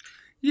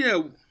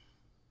 yeah.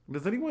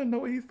 Does anyone know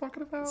what he's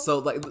talking about? So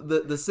like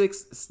the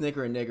 6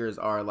 Snicker and Niggers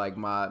are like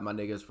my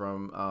niggas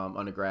from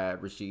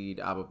undergrad: Rashid,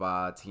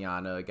 Ababa,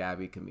 Tiana,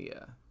 Gabby,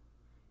 Camilla.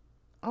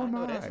 Oh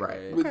no, that's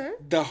right. With Okay.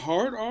 the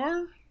hard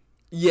R?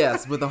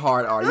 Yes, with the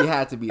hard R. You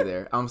had to be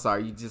there. I'm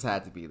sorry, you just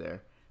had to be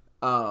there.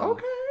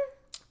 Okay.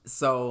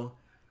 So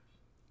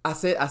I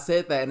said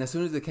that, and as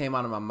soon as it came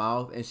out of my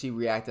mouth, and she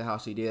reacted how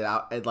she did,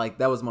 like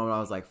that was the moment I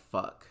was like,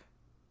 "Fuck,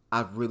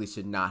 I really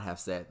should not have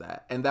said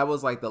that." And that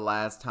was like the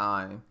last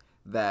time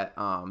that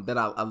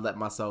I let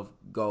myself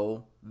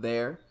go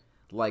there.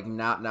 Like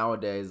not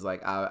nowadays,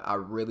 like I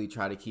really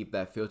try to keep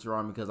that filter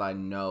on because I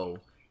know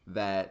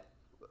that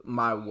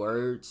my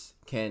words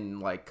can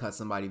like cut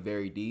somebody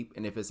very deep,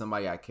 and if it's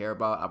somebody I care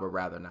about, I would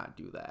rather not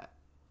do that.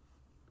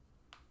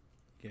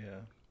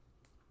 Yeah.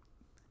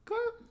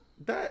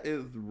 That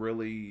is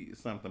really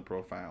something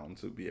profound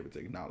to be able to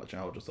acknowledge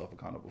and hold yourself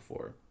accountable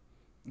for.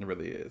 It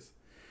really is.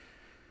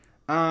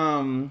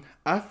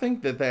 I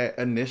think that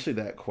initially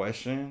that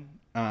question,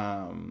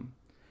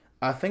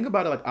 I think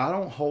about it like I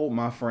don't hold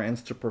my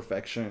friends to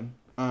perfection,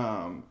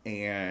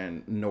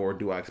 and nor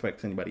do I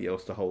expect anybody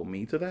else to hold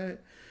me to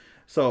that.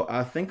 So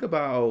I think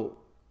about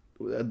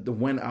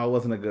when I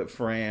wasn't a good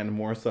friend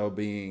more so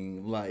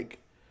being like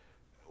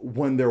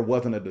when there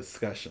wasn't a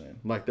discussion,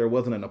 like there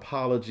wasn't an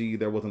apology,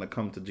 there wasn't a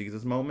come to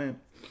Jesus moment.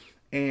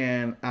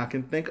 And I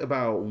can think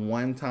about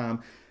one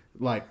time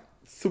like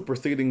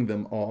superseding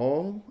them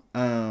all.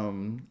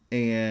 And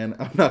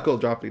I'm not gonna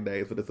drop any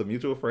names, but it's a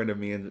mutual friend of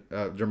me and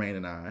Jermaine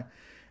and I.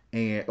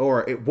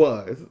 Or it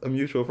was a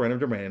mutual friend of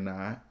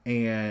Jermaine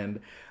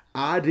and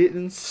I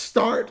didn't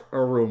start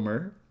a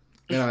rumor.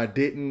 and I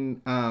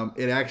didn't.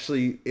 It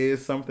actually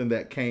is something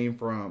that came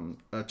from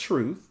a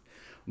truth,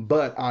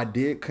 but I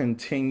did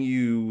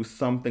continue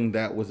something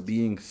that was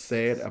being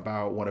said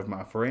about one of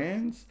my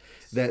friends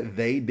that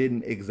they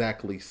didn't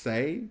exactly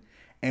say.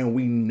 And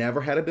we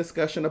never had a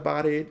discussion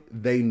about it.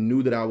 They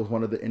knew that I was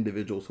one of the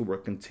individuals who were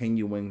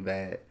continuing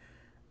that.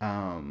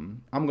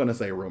 I'm gonna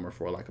say rumor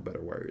for lack of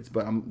better words,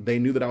 but they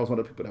knew that I was one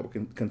of the people that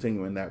were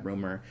continuing that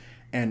rumor.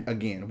 And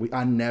again,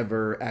 I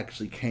never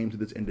actually came to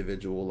this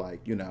individual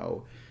like,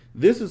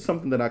 this is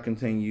something that I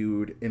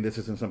continued, and this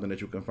isn't something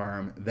that you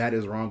confirm. That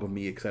is wrong with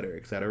me, et cetera,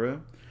 et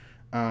cetera.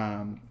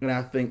 And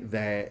I think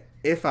that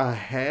if I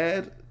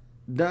had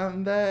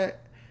done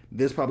that,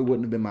 this probably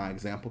wouldn't have been my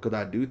example, because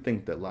I do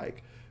think that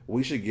like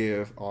we should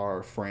give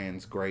our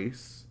friends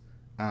grace,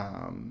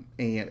 and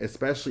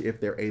especially if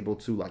they're able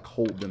to like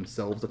hold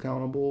themselves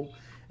accountable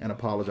and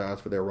apologize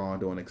for their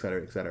wrongdoing, et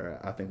cetera, et cetera.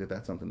 I think that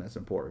that's something that's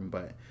important.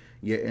 But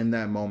yeah, in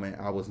that moment,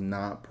 I was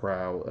not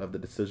proud of the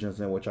decisions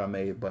in which I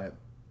made, but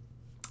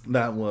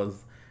that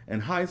was in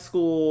high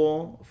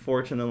school.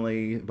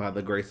 Fortunately, by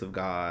the grace of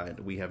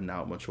God, we have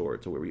now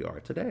matured to where we are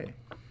today.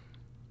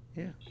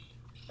 Yeah.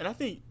 And I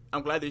think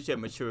I'm glad that you said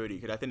maturity,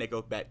 because I think that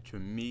goes back to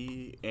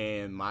me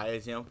and my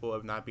example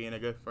of not being a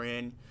good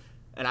friend.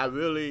 And I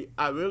really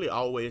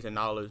always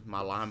acknowledge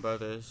my line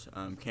brothers,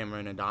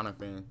 Cameron and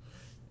Donovan,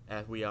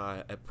 as we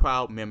are a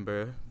proud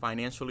member,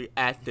 financially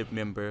active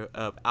member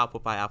of Alpha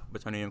Phi Alpha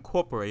Fraternity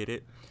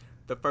Incorporated,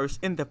 the first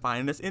and the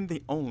finest and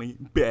the only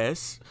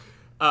best.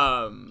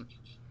 I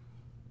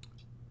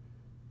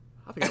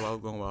forgot where I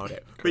was going with all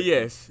that. But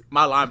yes,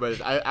 my line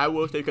brothers, I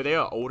will say, because they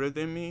are older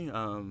than me,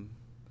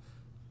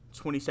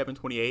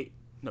 28,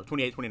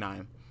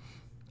 29.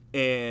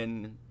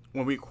 And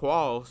when we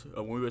crossed,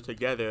 when we were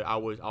together, I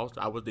was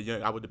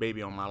the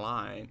baby on my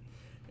line.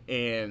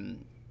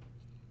 And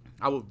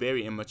I was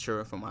very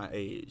immature for my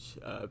age,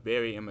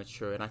 very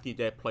immature. And I think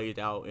that played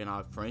out in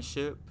our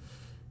friendship.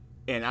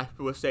 And I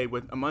would say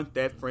amongst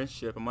that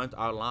friendship, amongst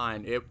our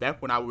line,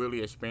 that's when I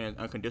really experienced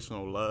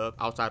unconditional love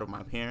outside of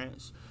my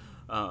parents,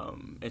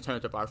 in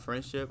terms of our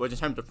friendship, but in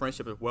terms of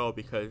friendship as well,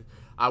 because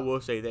I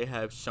will say they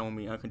have shown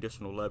me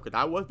unconditional love, because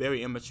I was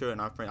very immature in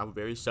our friend. I was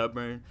very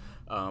stubborn.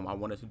 I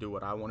wanted to do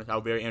what I wanted. I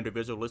was very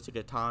individualistic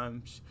at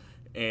times.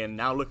 And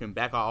now looking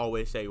back, I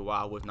always say,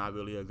 wow, I was not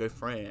really a good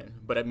friend.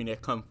 But I mean,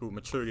 that comes through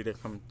maturity,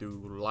 that comes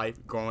through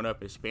life, growing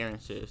up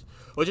experiences,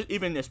 or just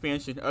even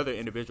experiencing other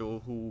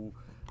individuals who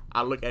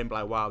I look at and be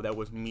like, wow, that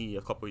was me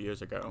a couple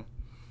years ago.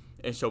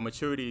 And so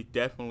maturity is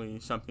definitely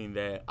something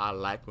that I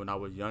lacked when I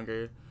was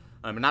younger.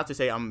 Not to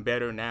say I'm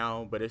better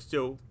now, but it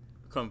still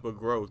comes with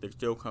growth. It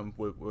still comes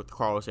with what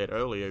Carl said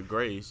earlier,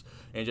 grace,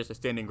 and just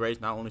extending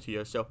grace not only to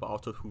yourself, but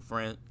also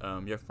to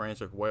your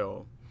friends as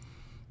well.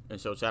 And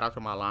so shout out to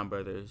my line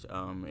brothers,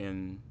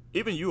 and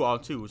even you all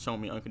too,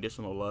 showing me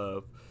unconditional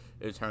love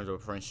in terms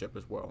of friendship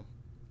as well.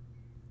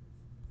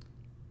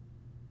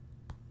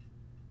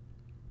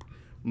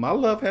 My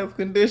love has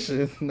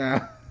conditions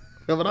now,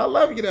 but I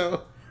love you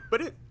though.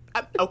 But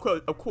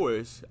of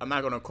course, I'm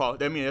not gonna call.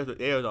 I mean,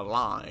 there's a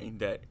line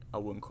that I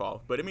wouldn't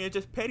cross. But I mean, it's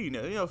just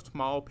pettiness,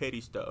 small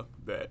petty stuff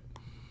that.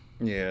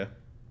 Yeah.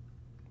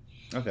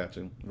 I got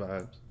you.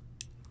 Vibes.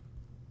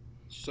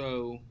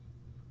 So,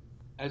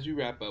 as we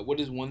wrap up, what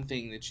is one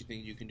thing that you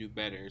think you can do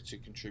better to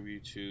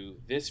contribute to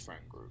this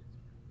friend group?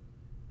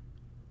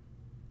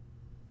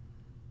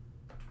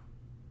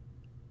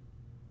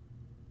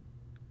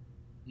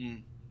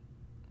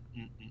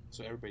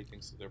 So everybody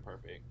thinks that they're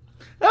perfect.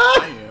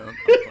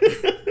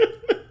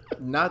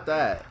 Not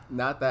that.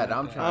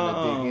 I'm trying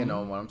to dig in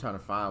on one. I'm trying to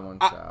find one,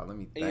 child. Let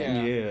me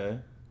think. Yeah.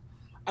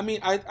 I mean,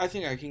 I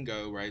think I can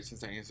go, right,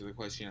 since I answered the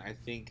question. I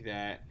think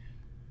that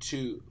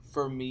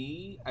for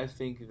me, I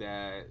think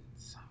that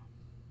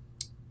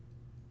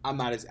I'm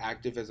not as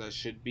active as I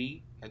should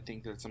be. I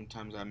think that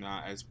sometimes I'm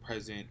not as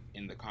present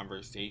in the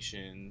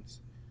conversations,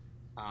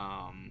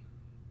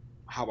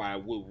 how I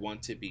would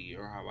want to be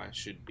or how I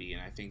should be.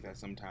 And I think that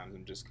sometimes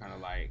I'm just kind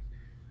of like,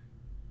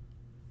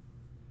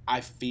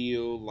 I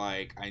feel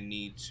like I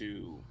need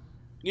to,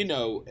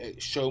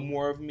 show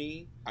more of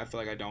me. I feel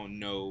like I don't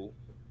know.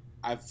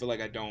 I feel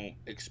like I don't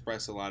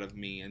express a lot of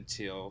me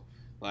until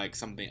like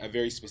a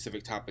very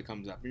specific topic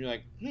comes up. And you're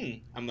like,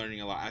 I'm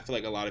learning a lot. I feel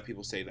like a lot of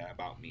people say that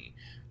about me.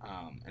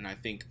 And I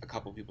think a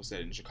couple people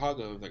said in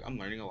Chicago, like, I'm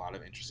learning a lot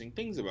of interesting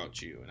things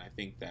about you. And I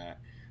think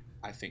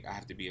I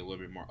have to be a little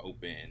bit more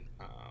open,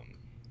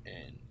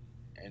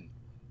 and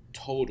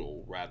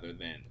total rather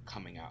than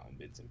coming out in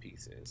bits and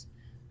pieces.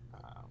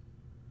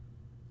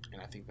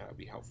 And I think that would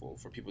be helpful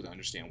for people to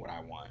understand what I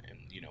want and,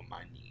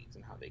 my needs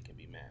and how they can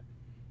be met.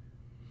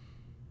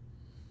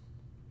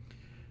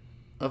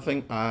 I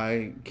think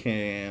I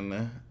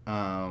can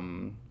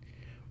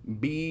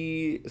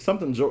be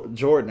something,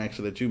 Jordan,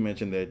 actually, that you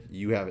mentioned that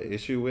you have an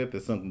issue with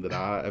is something that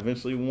I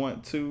eventually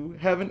want to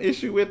have an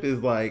issue with,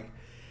 is like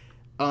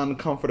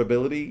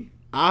uncomfortability.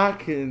 I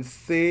can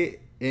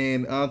sit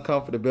in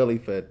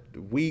uncomfortability for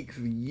weeks,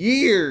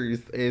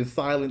 years, in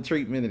silent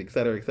treatment, and et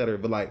cetera,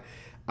 but like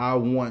I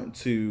want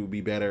to be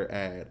better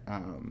at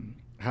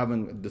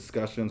having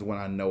discussions when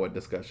I know a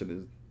discussion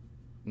is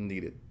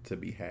needed to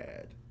be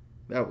had.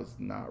 That was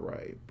not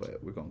right,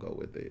 but we're gonna go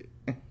with it.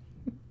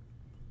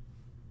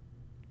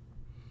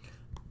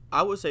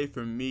 I would say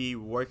for me,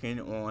 working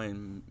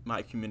on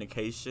my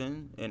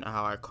communication and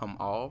how I come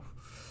off,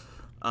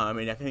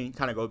 and I can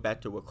kind of go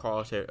back to what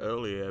Carl said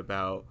earlier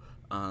about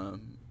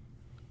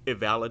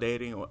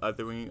invalidating or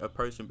othering a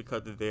person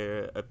because of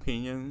their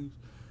opinions.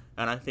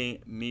 And I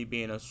think me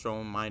being a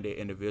strong-minded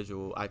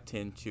individual, I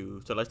tend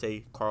to, so let's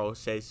say Carl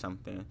says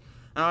something,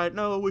 and I'm like,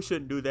 no, we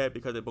shouldn't do that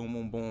because of boom,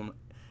 boom, boom.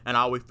 And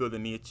I always feel the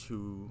need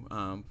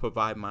to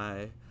provide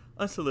my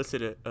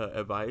unsolicited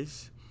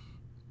advice.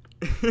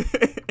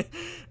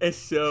 And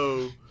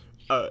so,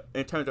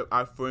 in terms of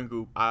our friend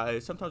group, I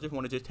sometimes just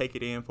want to just take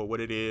it in for what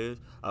it is,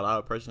 allow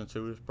a person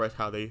to express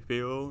how they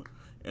feel,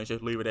 and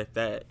just leave it at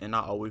that, and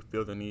not always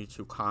feel the need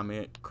to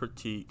comment,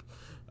 critique,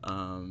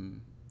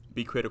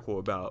 be critical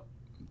about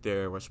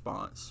their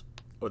response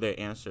or their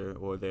answer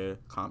or their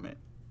comment.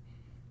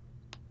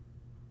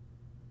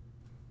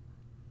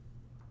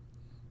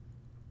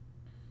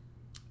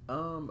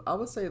 I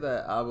would say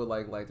that I would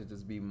like to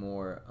just be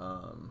more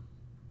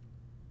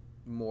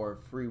more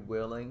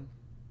freewheeling,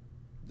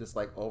 just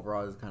like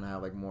overall just kind of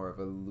have like more of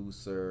a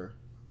looser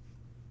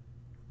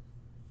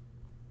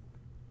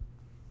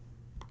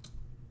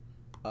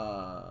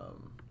have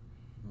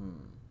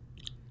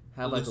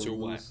like a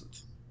loose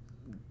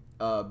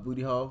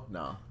booty hole.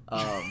 No,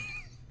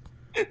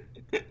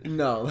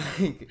 no,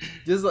 like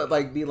just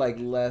like be like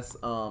less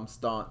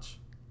staunch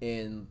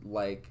in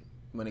like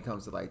when it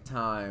comes to like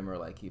time or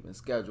like keeping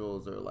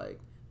schedules or like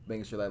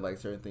making sure that like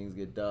certain things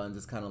get done,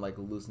 just kind of like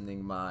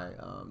loosening my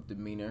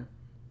demeanor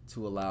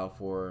to allow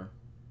for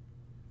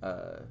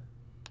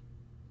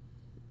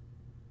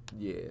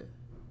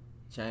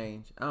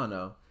change. I don't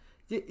know.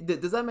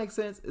 Does that make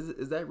sense?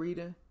 Is that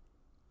reading?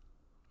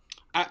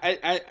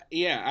 I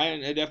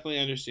definitely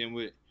understand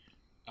what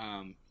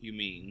you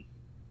mean.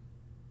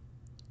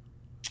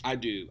 I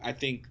do. I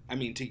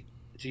mean to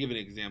give an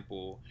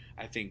example,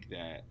 I think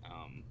that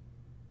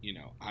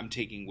I'm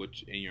taking what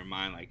in your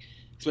mind, like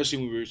especially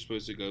when we were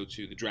supposed to go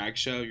to the drag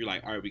show, you're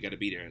like, all right, we got to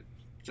be there at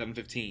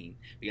 7:15.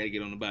 We got to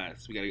get on the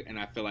bus. And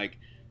I feel like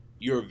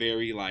you're a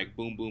very like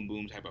boom, boom,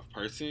 boom type of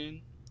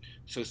person.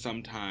 So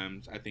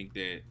sometimes I think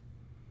that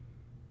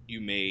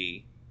you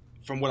may,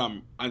 from what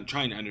I'm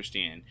trying to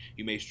understand,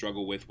 you may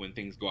struggle with when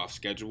things go off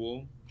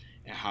schedule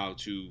and how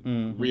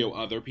to reel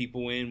other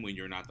people in when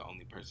you're not the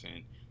only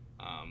person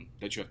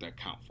that you have to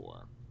account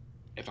for.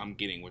 If I'm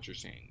getting what you're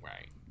saying,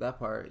 right? That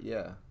part,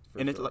 yeah.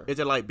 And sure. Is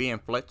it like being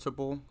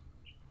flexible?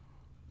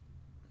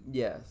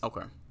 Yes.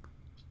 Okay.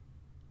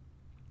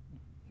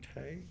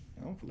 Okay,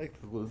 I'm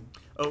flexible.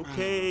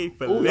 Okay,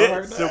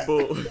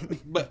 flexible.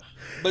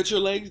 but your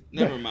legs.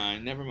 Never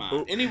mind.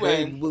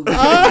 Anyway.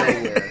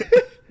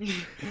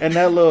 And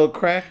that little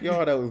crack,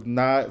 y'all, that was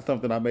not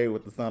something I made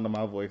with the sound of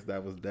my voice.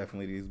 That was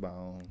definitely these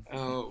bones.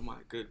 Oh my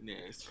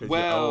goodness.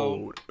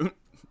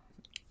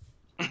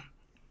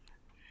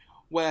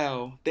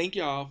 Well, thank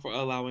y'all for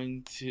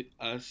allowing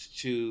us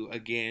to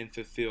again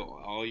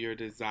fulfill all your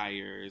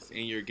desires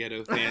and your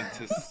ghetto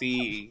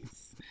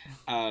fantasies.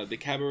 The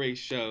cabaret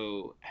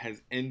show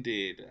has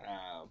ended,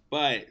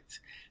 but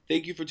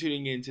thank you for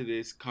tuning into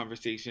this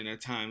conversation at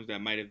times that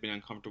might have been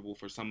uncomfortable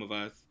for some of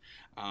us,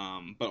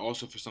 but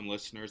also for some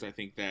listeners. I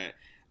think that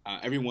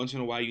every once in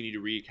a while you need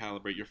to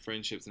recalibrate your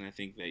friendships, and I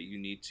think that you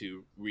need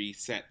to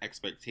reset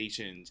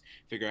expectations,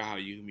 figure out how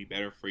you can be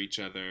better for each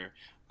other.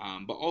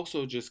 But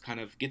also just kind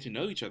of get to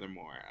know each other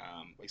more,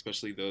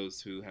 especially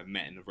those who have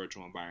met in a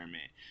virtual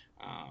environment,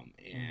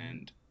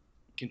 and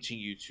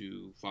continue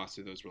to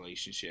foster those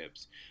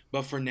relationships.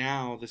 But for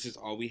now, this is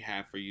all we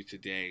have for you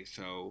today.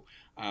 So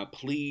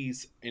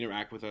please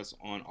interact with us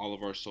on all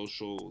of our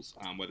socials,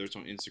 whether it's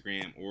on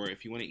Instagram or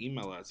if you want to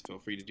email us, feel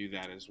free to do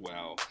that as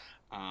well.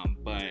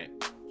 But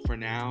for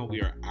now,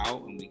 we are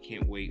out and we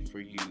can't wait for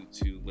you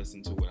to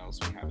listen to what else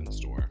we have in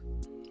store.